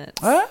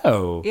tournaments.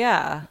 Oh,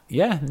 Yeah.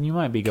 yeah. You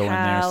might be going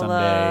there someday.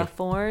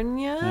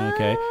 California.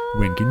 Okay.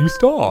 When can you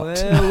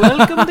start? Well,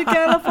 welcome to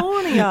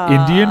California.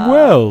 Indian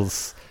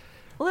Wells.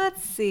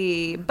 Let's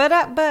see.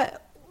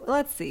 But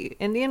let's see.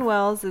 Indian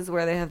Wells is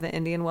where they have the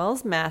Indian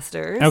Wells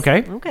Masters.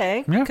 Okay.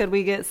 Okay. Yeah. Could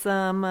we get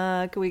some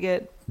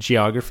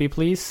Geography,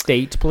 please.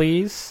 State,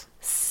 please.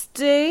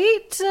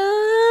 state?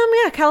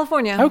 Yeah,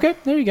 California. Okay,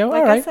 there you go. Like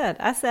All right.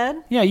 I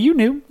said. Yeah, you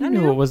knew. You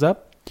knew knew. what was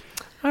up.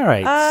 All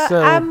right.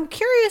 So I'm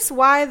curious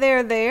why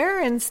they're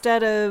there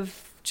instead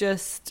of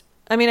just.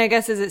 I mean, I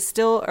guess is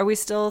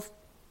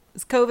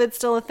COVID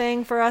still a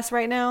thing for us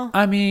right now?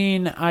 I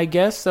mean, I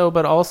guess so,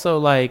 but also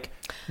like,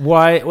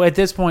 why at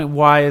this point?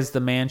 Why is the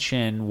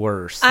mansion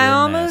worse? I than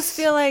almost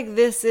this? feel like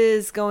this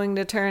is going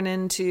to turn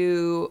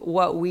into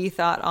what we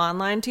thought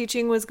online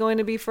teaching was going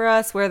to be for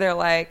us, where they're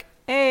like,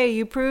 hey,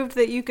 you proved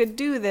that you could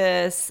do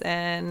this,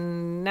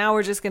 and now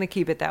we're just going to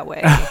keep it that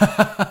way.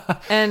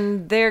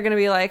 And they're going to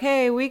be like,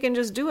 hey, we can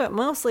just do it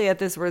mostly at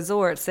this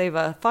resort, save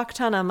a fuck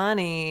ton of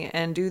money,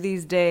 and do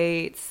these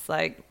dates.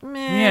 Like,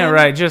 man. Yeah,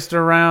 right. Just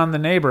around the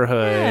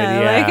neighborhood. Yeah,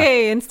 Yeah. like,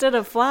 hey, instead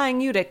of flying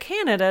you to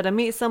Canada to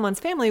meet someone's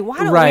family, why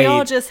don't Right. we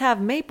all just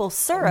have maple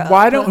syrup?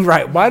 Why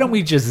don't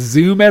we just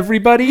zoom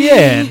everybody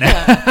in?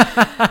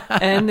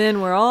 And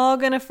then we're all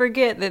going to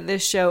forget that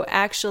this show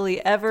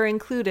actually ever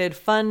included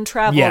fun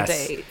travel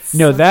dates.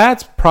 No,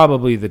 that's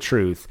probably the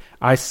truth.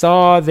 I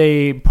saw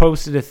they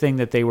posted a thing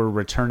that they were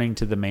returning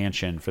to the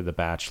mansion for The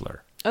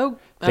Bachelor. Oh,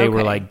 They were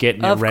okay. like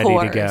getting it Of ready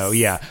to go. course.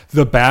 Yeah.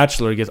 The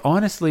Bachelor gets,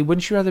 honestly,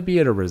 wouldn't you rather be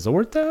at a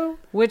resort though?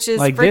 Which is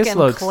Like, this freaking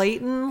looks-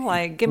 Clayton.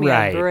 Like, give me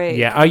Right. a break.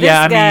 Yeah. Oh, this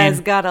yeah, I guy's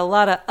mean- got a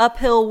lot of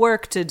uphill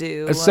work to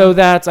do. So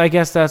I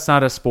guess that's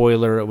not a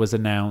spoiler. It was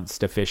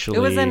announced officially. it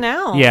was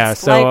announced. Yeah.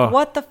 So like,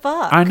 what the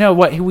fuck? I know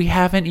we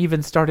haven't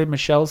even started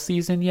Michelle's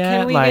season yet.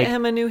 Can we like, get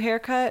him a new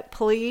haircut,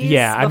 please?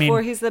 Yeah, I mean,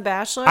 before he's the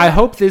Bachelor. I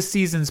hope this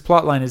season's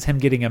plotline is him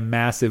getting a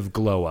massive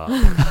glow up.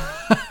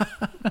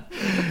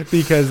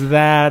 Because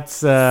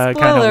that's kind of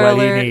Spoiler what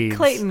alert: he needs.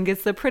 Clayton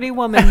gets the pretty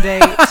woman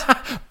date.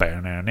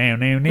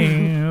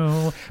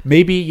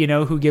 Maybe, you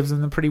know who gives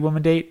him the Pretty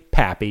Woman date?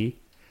 Pappy.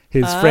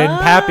 His friend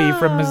Pappy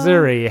from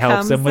Missouri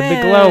helps him with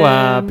the glow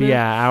up. in.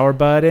 Yeah, our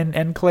bud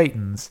and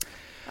Clayton's.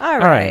 All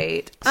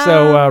right.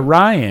 So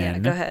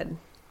Ryan Go ahead.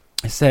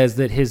 says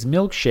that his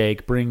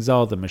milkshake brings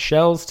all the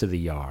Michelles to the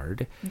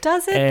yard.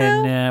 Does it,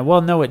 And though?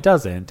 well, no, it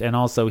doesn't. And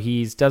also,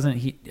 doesn't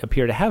he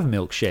appear to have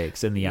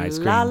milkshakes in the ice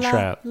cream La, la,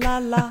 truck? la,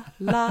 la,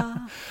 la.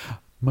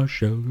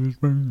 Michelle is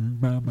burning,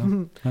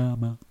 mama,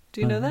 mama.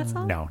 Do you know that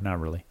song? No, not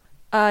really.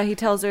 He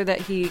tells her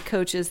that he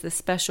coaches the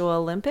Special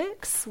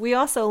Olympics. We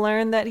also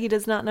learn that he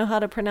does not know how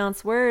to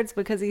pronounce words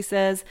because he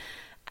says,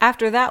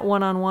 after that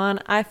one-on-one,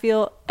 I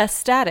feel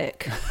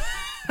ecstatic.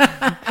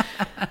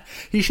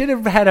 He should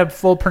have had a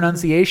full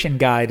pronunciation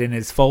guide in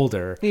his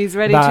folder. He's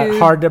ready about to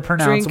hard to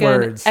pronounce drink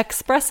words. an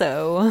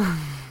espresso.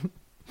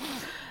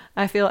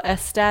 I feel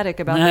ecstatic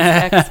about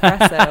this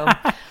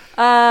espresso.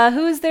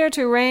 Who is there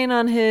to rain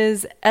on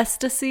his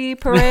ecstasy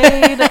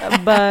parade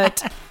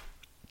but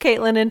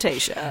Caitlin and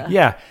Tasha?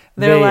 Yeah.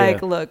 They're they,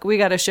 like, look, we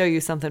got to show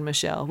you something,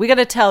 Michelle. We got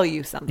to tell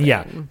you something.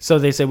 Yeah. So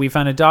they said, we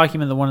found a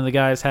document that one of the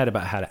guys had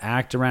about how to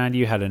act around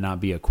you, how to not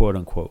be a quote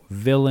unquote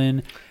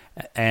villain.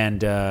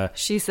 And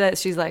She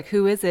says, she's like,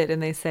 who is it?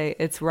 And they say,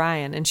 it's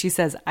Ryan. And she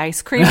says,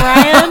 Ice Cream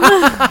Ryan?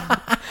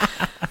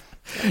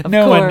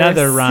 no, course.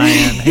 another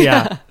Ryan.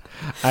 Yeah.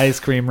 Ice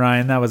Cream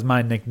Ryan. That was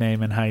my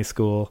nickname in high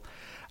school.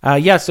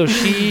 So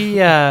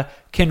she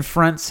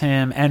confronts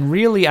him. And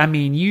really, I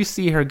mean, you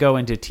see her go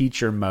into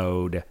teacher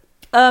mode.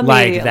 Like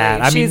Immediately. that.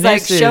 I mean, She's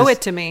like, show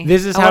it to me.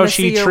 This is I how wanna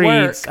she see your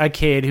treats work. a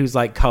kid who's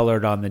like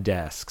colored on the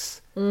desks.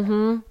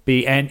 Mm-hmm.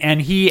 And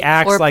he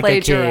acts Or like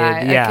a kid.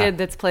 a kid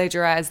that's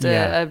plagiarized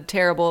Yeah. a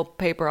terrible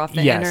paper off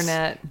the Yes.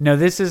 internet. No,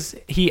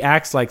 he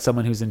acts like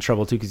someone who's in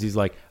trouble too, because he's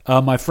like,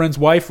 my friend's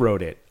wife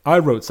wrote it. I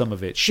wrote some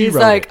of it. She She's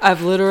wrote like, it.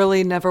 I've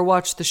literally never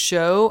watched the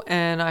show,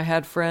 and I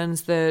had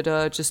friends that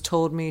just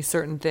told me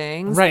certain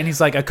things. Right, and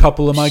he's like, a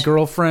couple of my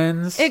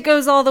girlfriends. It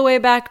goes all the way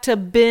back to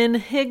Ben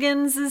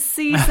Higgins'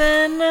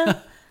 season.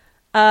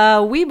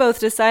 We both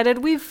decided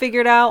we've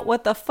figured out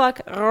what the fuck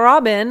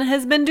Robin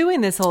has been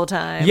doing this whole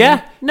time.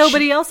 Yeah.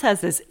 Nobody else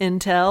has this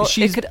intel.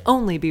 She's- It could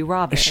only be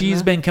Robin.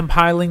 She's been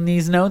compiling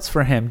these notes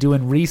for him,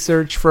 doing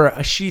research for.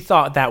 She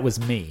thought that was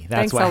me.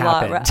 That's Thanks what a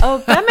lot. happened. Oh,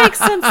 that makes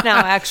sense now,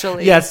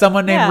 actually. Yeah,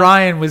 someone named Yeah.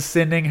 Ryan was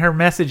sending her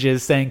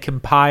messages saying,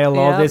 compile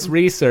all Yep. this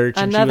research.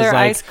 And Another she was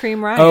like, Ice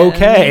Cream Ryan.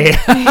 Okay.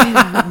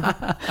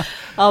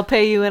 I'll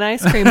pay you an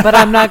ice cream, but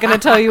I'm not going to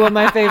tell you what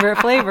my favorite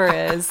flavor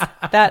is.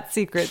 That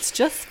secret's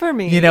just for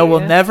me. You know,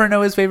 we'll never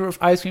know his favorite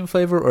ice cream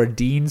flavor or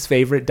Dean's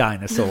favorite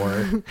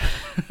dinosaur.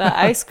 The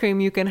ice cream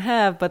you can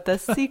have, but the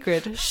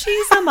secret,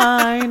 she's a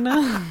mine.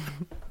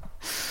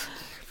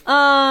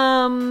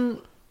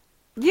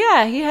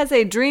 Yeah, he has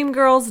a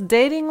Dreamgirls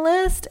dating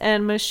list,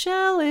 and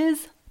Michelle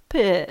is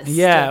pissed.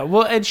 Yeah,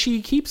 well, and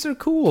she keeps her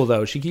cool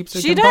though. She keeps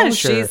her She composure. does.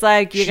 She's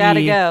like, you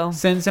gotta go.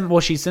 Sends him.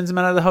 Well, she sends him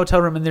out of the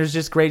hotel room, and there's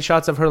just great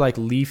shots of her like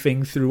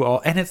leafing through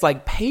all, and it's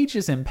like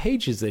pages and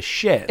pages of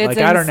shit. It's like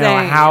I don't know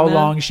insane. how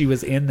long she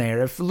was in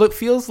there. It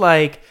feels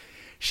like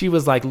she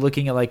was like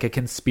looking at like a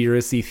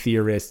conspiracy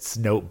theorist's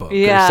notebook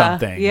or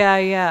something. Yeah.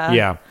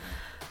 Yeah.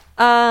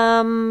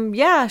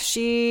 Yeah,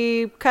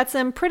 she cuts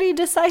him pretty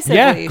decisively.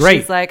 Yeah, great.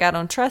 She's like, I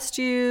don't trust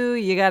you.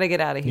 You got to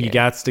get out of here. You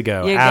gots to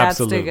go. You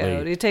Absolutely. gots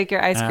to go. You take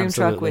your ice cream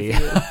truck with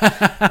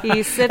Absolutely. you.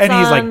 He sits And on...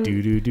 he's like,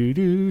 do do do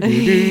do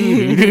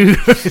do do do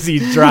as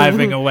he's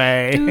driving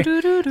away.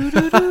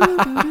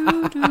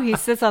 He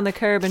sits on the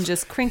curb and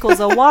just crinkles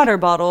a water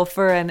bottle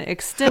for an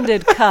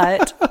extended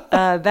cut.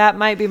 That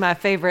might be my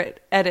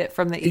favorite edit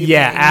from the evening.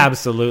 Yeah,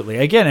 absolutely.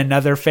 Again,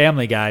 another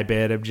Family Guy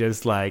bit of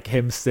just like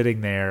him sitting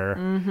there,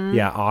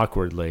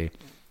 awkwardly.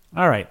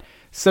 All right.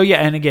 So yeah,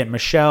 and again,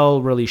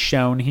 Michelle really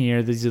shown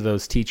here. These are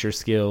those teacher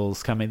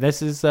skills coming.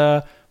 This is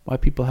why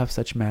people have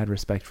such mad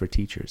respect for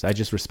teachers. I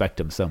just respect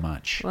them so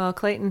much. Well,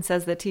 Clayton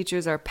says that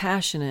teachers are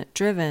passionate,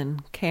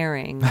 driven,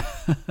 caring.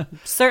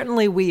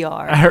 Certainly we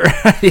are.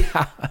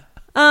 Yeah.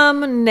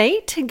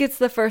 Nate gets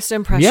the first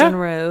impression Yeah.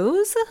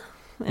 rose.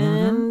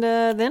 And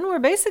then we're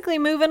basically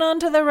moving on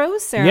to the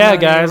rose ceremony. Yeah,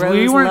 guys,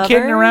 we Rose weren't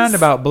kidding lovers. around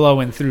about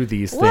blowing through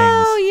these things.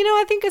 Well, you know,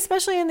 I think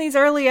especially in these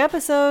early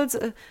episodes,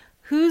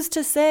 who's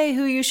to say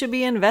who you should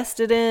be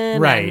invested in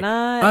Right. and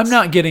not? I'm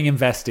not getting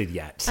invested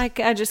yet.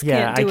 I just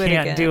Yeah, can't do I it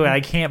can't again. do it. I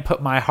can't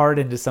put my heart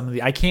into some of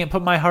the. I can't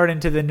put my heart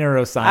into the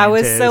neuroscientist. I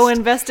was so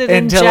invested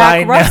in until Jack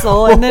I know-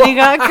 Russell, and then he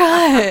got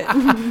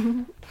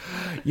cut.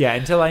 Yeah,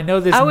 until I know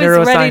this I was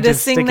neuroscientist ready to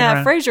sing sticking that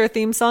around. Frasier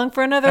theme song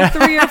for another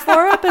 3 or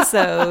 4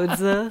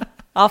 episodes.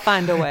 I'll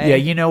find a way. Yeah,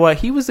 you know what?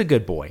 He was a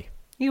good boy.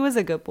 He was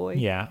a good boy.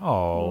 Yeah.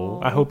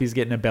 Oh, I hope he's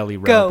getting a belly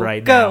rub Go,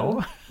 right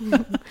go.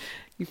 now.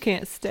 You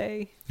can't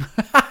stay.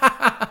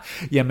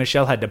 Yeah,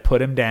 Michelle had to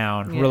put him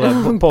down.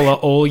 Yeah. Pull a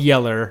old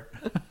yeller.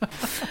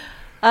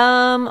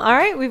 All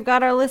right, we've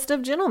got our list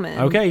of gentlemen.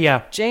 Okay,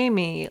 yeah.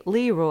 Jamie,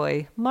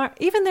 Leroy,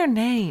 even their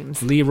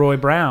names. Leroy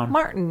Brown.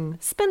 Martin,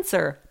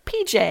 Spencer,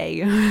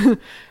 PJ,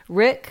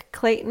 Rick,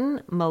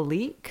 Clayton,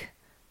 Malik,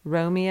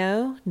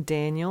 Romeo,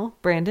 Daniel,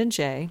 Brandon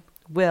J,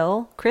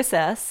 Will, Chris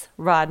S,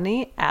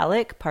 Rodney,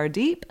 Alec,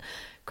 Pardeep,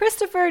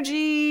 Christopher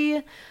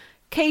G,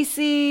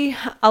 Casey,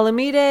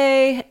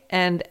 Alamide,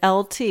 and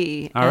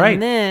LT. All right.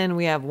 And then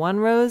we have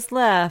one rose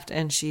left,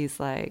 and she's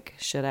like,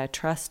 should I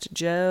trust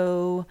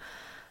Joe?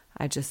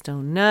 I just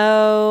don't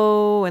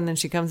know. And then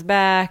she comes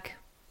back.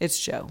 It's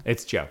Joe.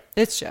 It's Joe.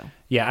 It's Joe.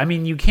 Yeah, I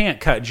mean, you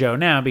can't cut Joe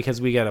now because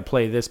we got to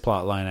play this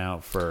plot line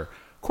out for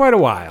quite a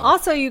while.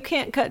 Also, you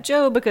can't cut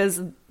Joe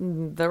because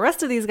the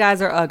rest of these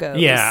guys are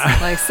uggos. Yeah.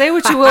 Like, say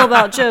what you will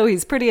about Joe,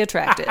 he's pretty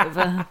attractive.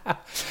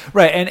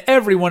 Right, and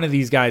every one of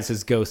these guys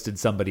has ghosted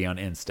somebody on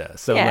Insta.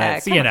 So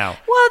let's, come on.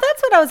 Well,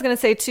 that's what I was going to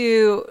say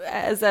too,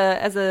 as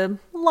a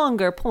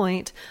longer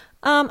point.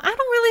 I don't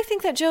really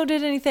think that Joe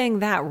did anything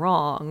that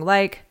wrong.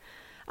 Like,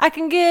 I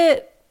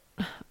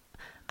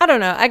don't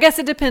know. I guess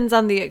it depends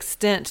on the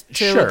extent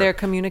to Sure. their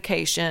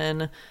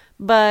communication.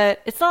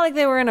 But it's not like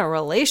they were in a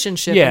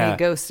relationship and he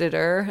ghosted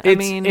her.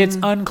 It's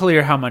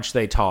unclear how much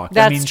they talked.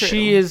 That's I mean,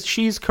 true.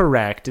 she's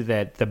correct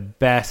that the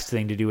best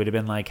thing to do would have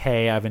been like,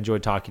 hey, I've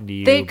enjoyed talking to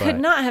you. They could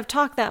not have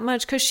talked that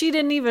much because she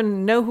didn't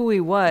even know who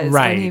he was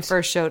when he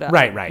first showed up.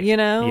 Right. You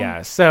know?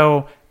 Yeah.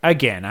 So,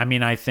 again, I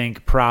mean, I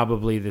think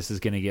probably this is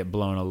going to get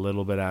blown a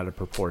little bit out of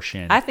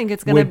proportion. I think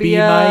it's going to be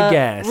my a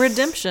guess.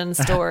 redemption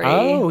story.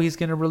 Oh, he's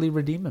going to really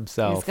redeem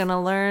himself. He's going to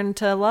learn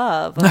to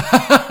love.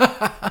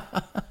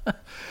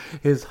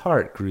 His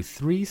heart grew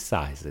 3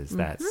 sizes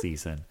that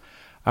season.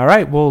 All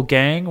right. Well,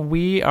 gang,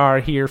 we are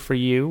here for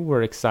you.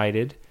 We're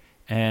excited.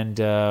 And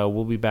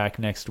we'll be back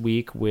next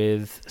week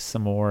with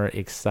some more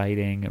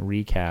exciting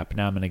recap.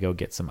 Now I'm going to go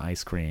get some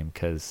ice cream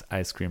because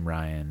Ice Cream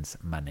Ryan's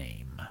my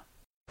name.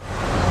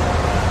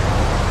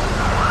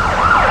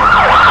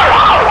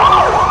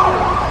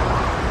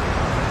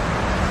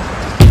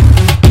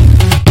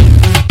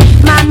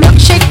 My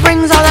milkshake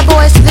brings all the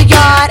boys to the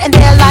yard, and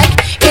they're like,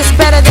 it's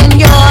better than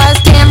yours.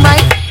 Damn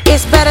right,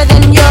 it's better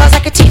than yours. I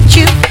could teach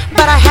you,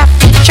 but I have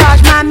to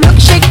charge. My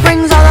milkshake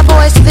brings all the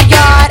boys to the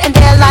yard, and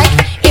they're like,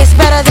 it's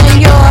better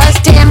than yours.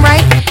 Damn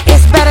right,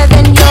 it's better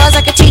than yours.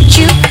 I could teach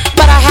you,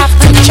 but I have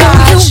to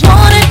charge. You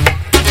want it?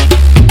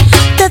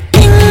 The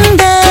thing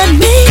that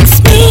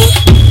makes me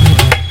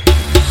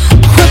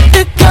what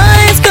the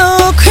guys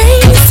go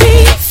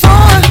crazy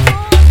for.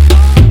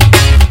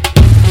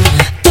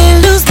 They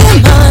lose their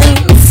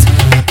minds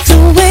the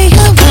way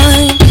you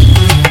whine.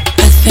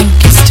 I think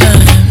it's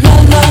time. La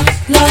la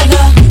la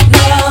la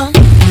la.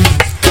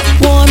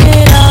 Warm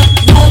it up.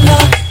 La la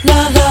la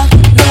la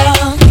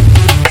la.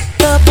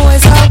 The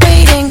boys are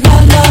waiting. La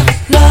la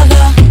la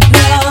la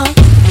la.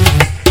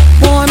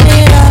 Warm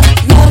it up.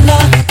 La la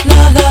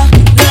la la la.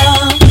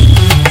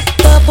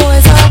 The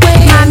boys are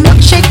waiting. My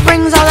milkshake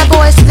brings all the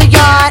boys to the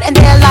yard, and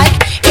they're like,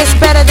 it's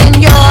better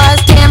than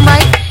yours. Damn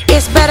right,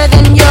 it's better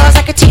than yours.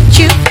 I could teach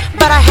you,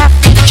 but I have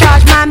to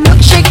charge. My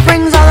milkshake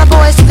brings all the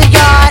boys to the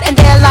yard, and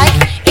they're like,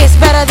 it's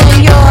better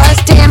than yours.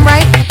 Damn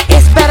right,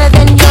 it's better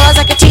than yours.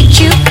 I could teach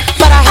you,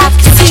 but I have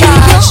to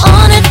charge. You're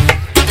on it.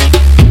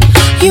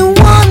 You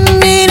want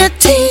me to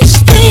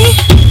teach thee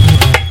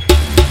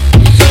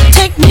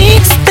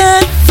techniques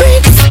that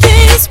freaks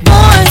these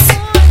boys.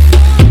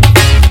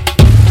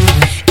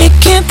 It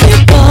can't be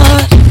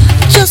bought.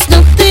 Just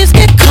know thieves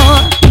get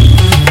caught.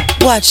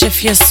 Watch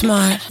if you're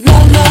smart. La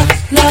la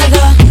la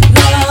la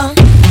la.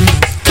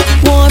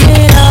 Warm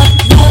it up.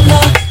 La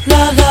la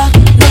la la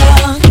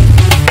la.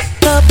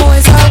 The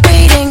boys are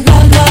waiting. La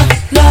la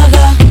la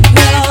la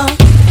la.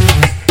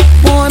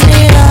 Warm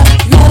it up.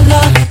 La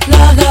la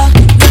la la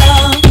la.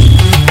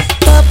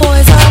 The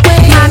boys are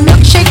waiting. My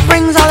milkshake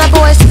brings all the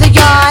boys to the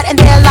yard, and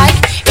they're like,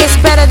 it's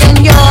better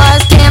than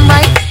yours. Damn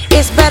right,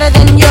 it's better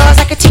than yours.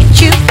 I could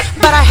teach you,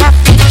 but I have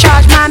to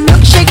charge. My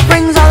milkshake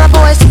brings all the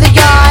boys to the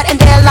yard, and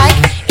they're like,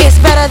 it's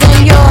better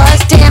than yours.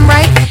 Damn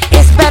right,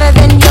 it's better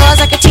than yours.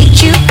 I could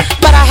teach you,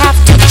 but I have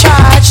to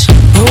charge.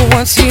 But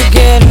once you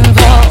get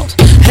involved,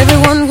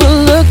 everyone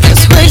will look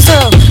this way,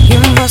 so you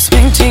must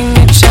maintain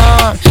your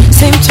charm.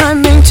 Same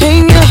time,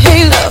 maintain your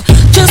halo.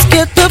 Just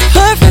get the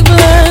perfect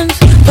blend.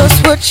 Plus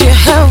what you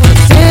have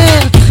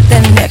within.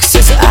 Then next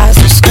his eyes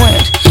will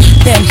squint.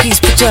 Then he's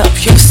picked up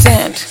your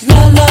scent.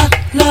 La la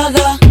la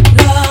la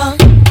la.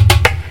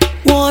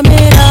 Warm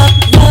it up.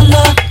 La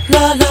la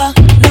la la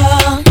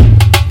la.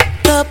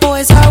 The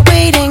boys are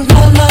waiting.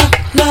 La la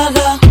la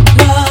la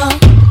la.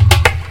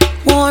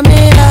 Warm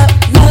it up.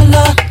 La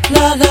la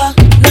la la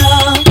la.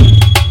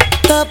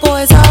 The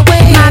boys are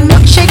waiting. My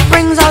milkshake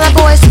brings all the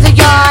boys to the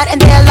yard,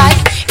 and they're like,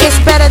 it's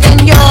better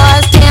than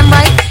yours. Damn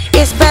right,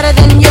 it's better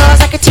than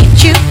yours. I could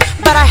teach you,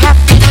 but I have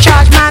to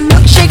charge. My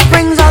milkshake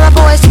brings all the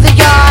boys to the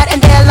yard,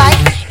 and they're like,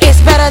 it's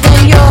better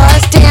than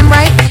yours. Damn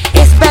right,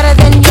 it's better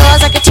than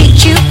yours. I could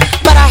teach you,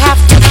 but I have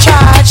to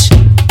charge.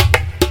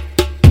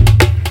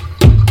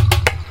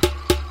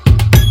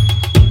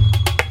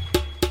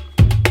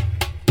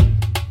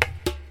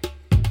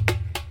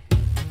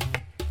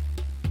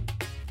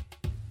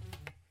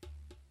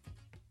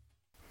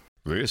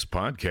 This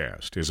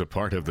podcast is a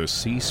part of the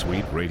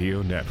C-Suite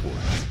Radio Network.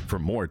 For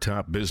more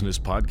top business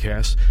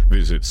podcasts,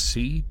 visit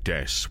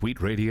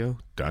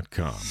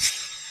c-suiteradio.com.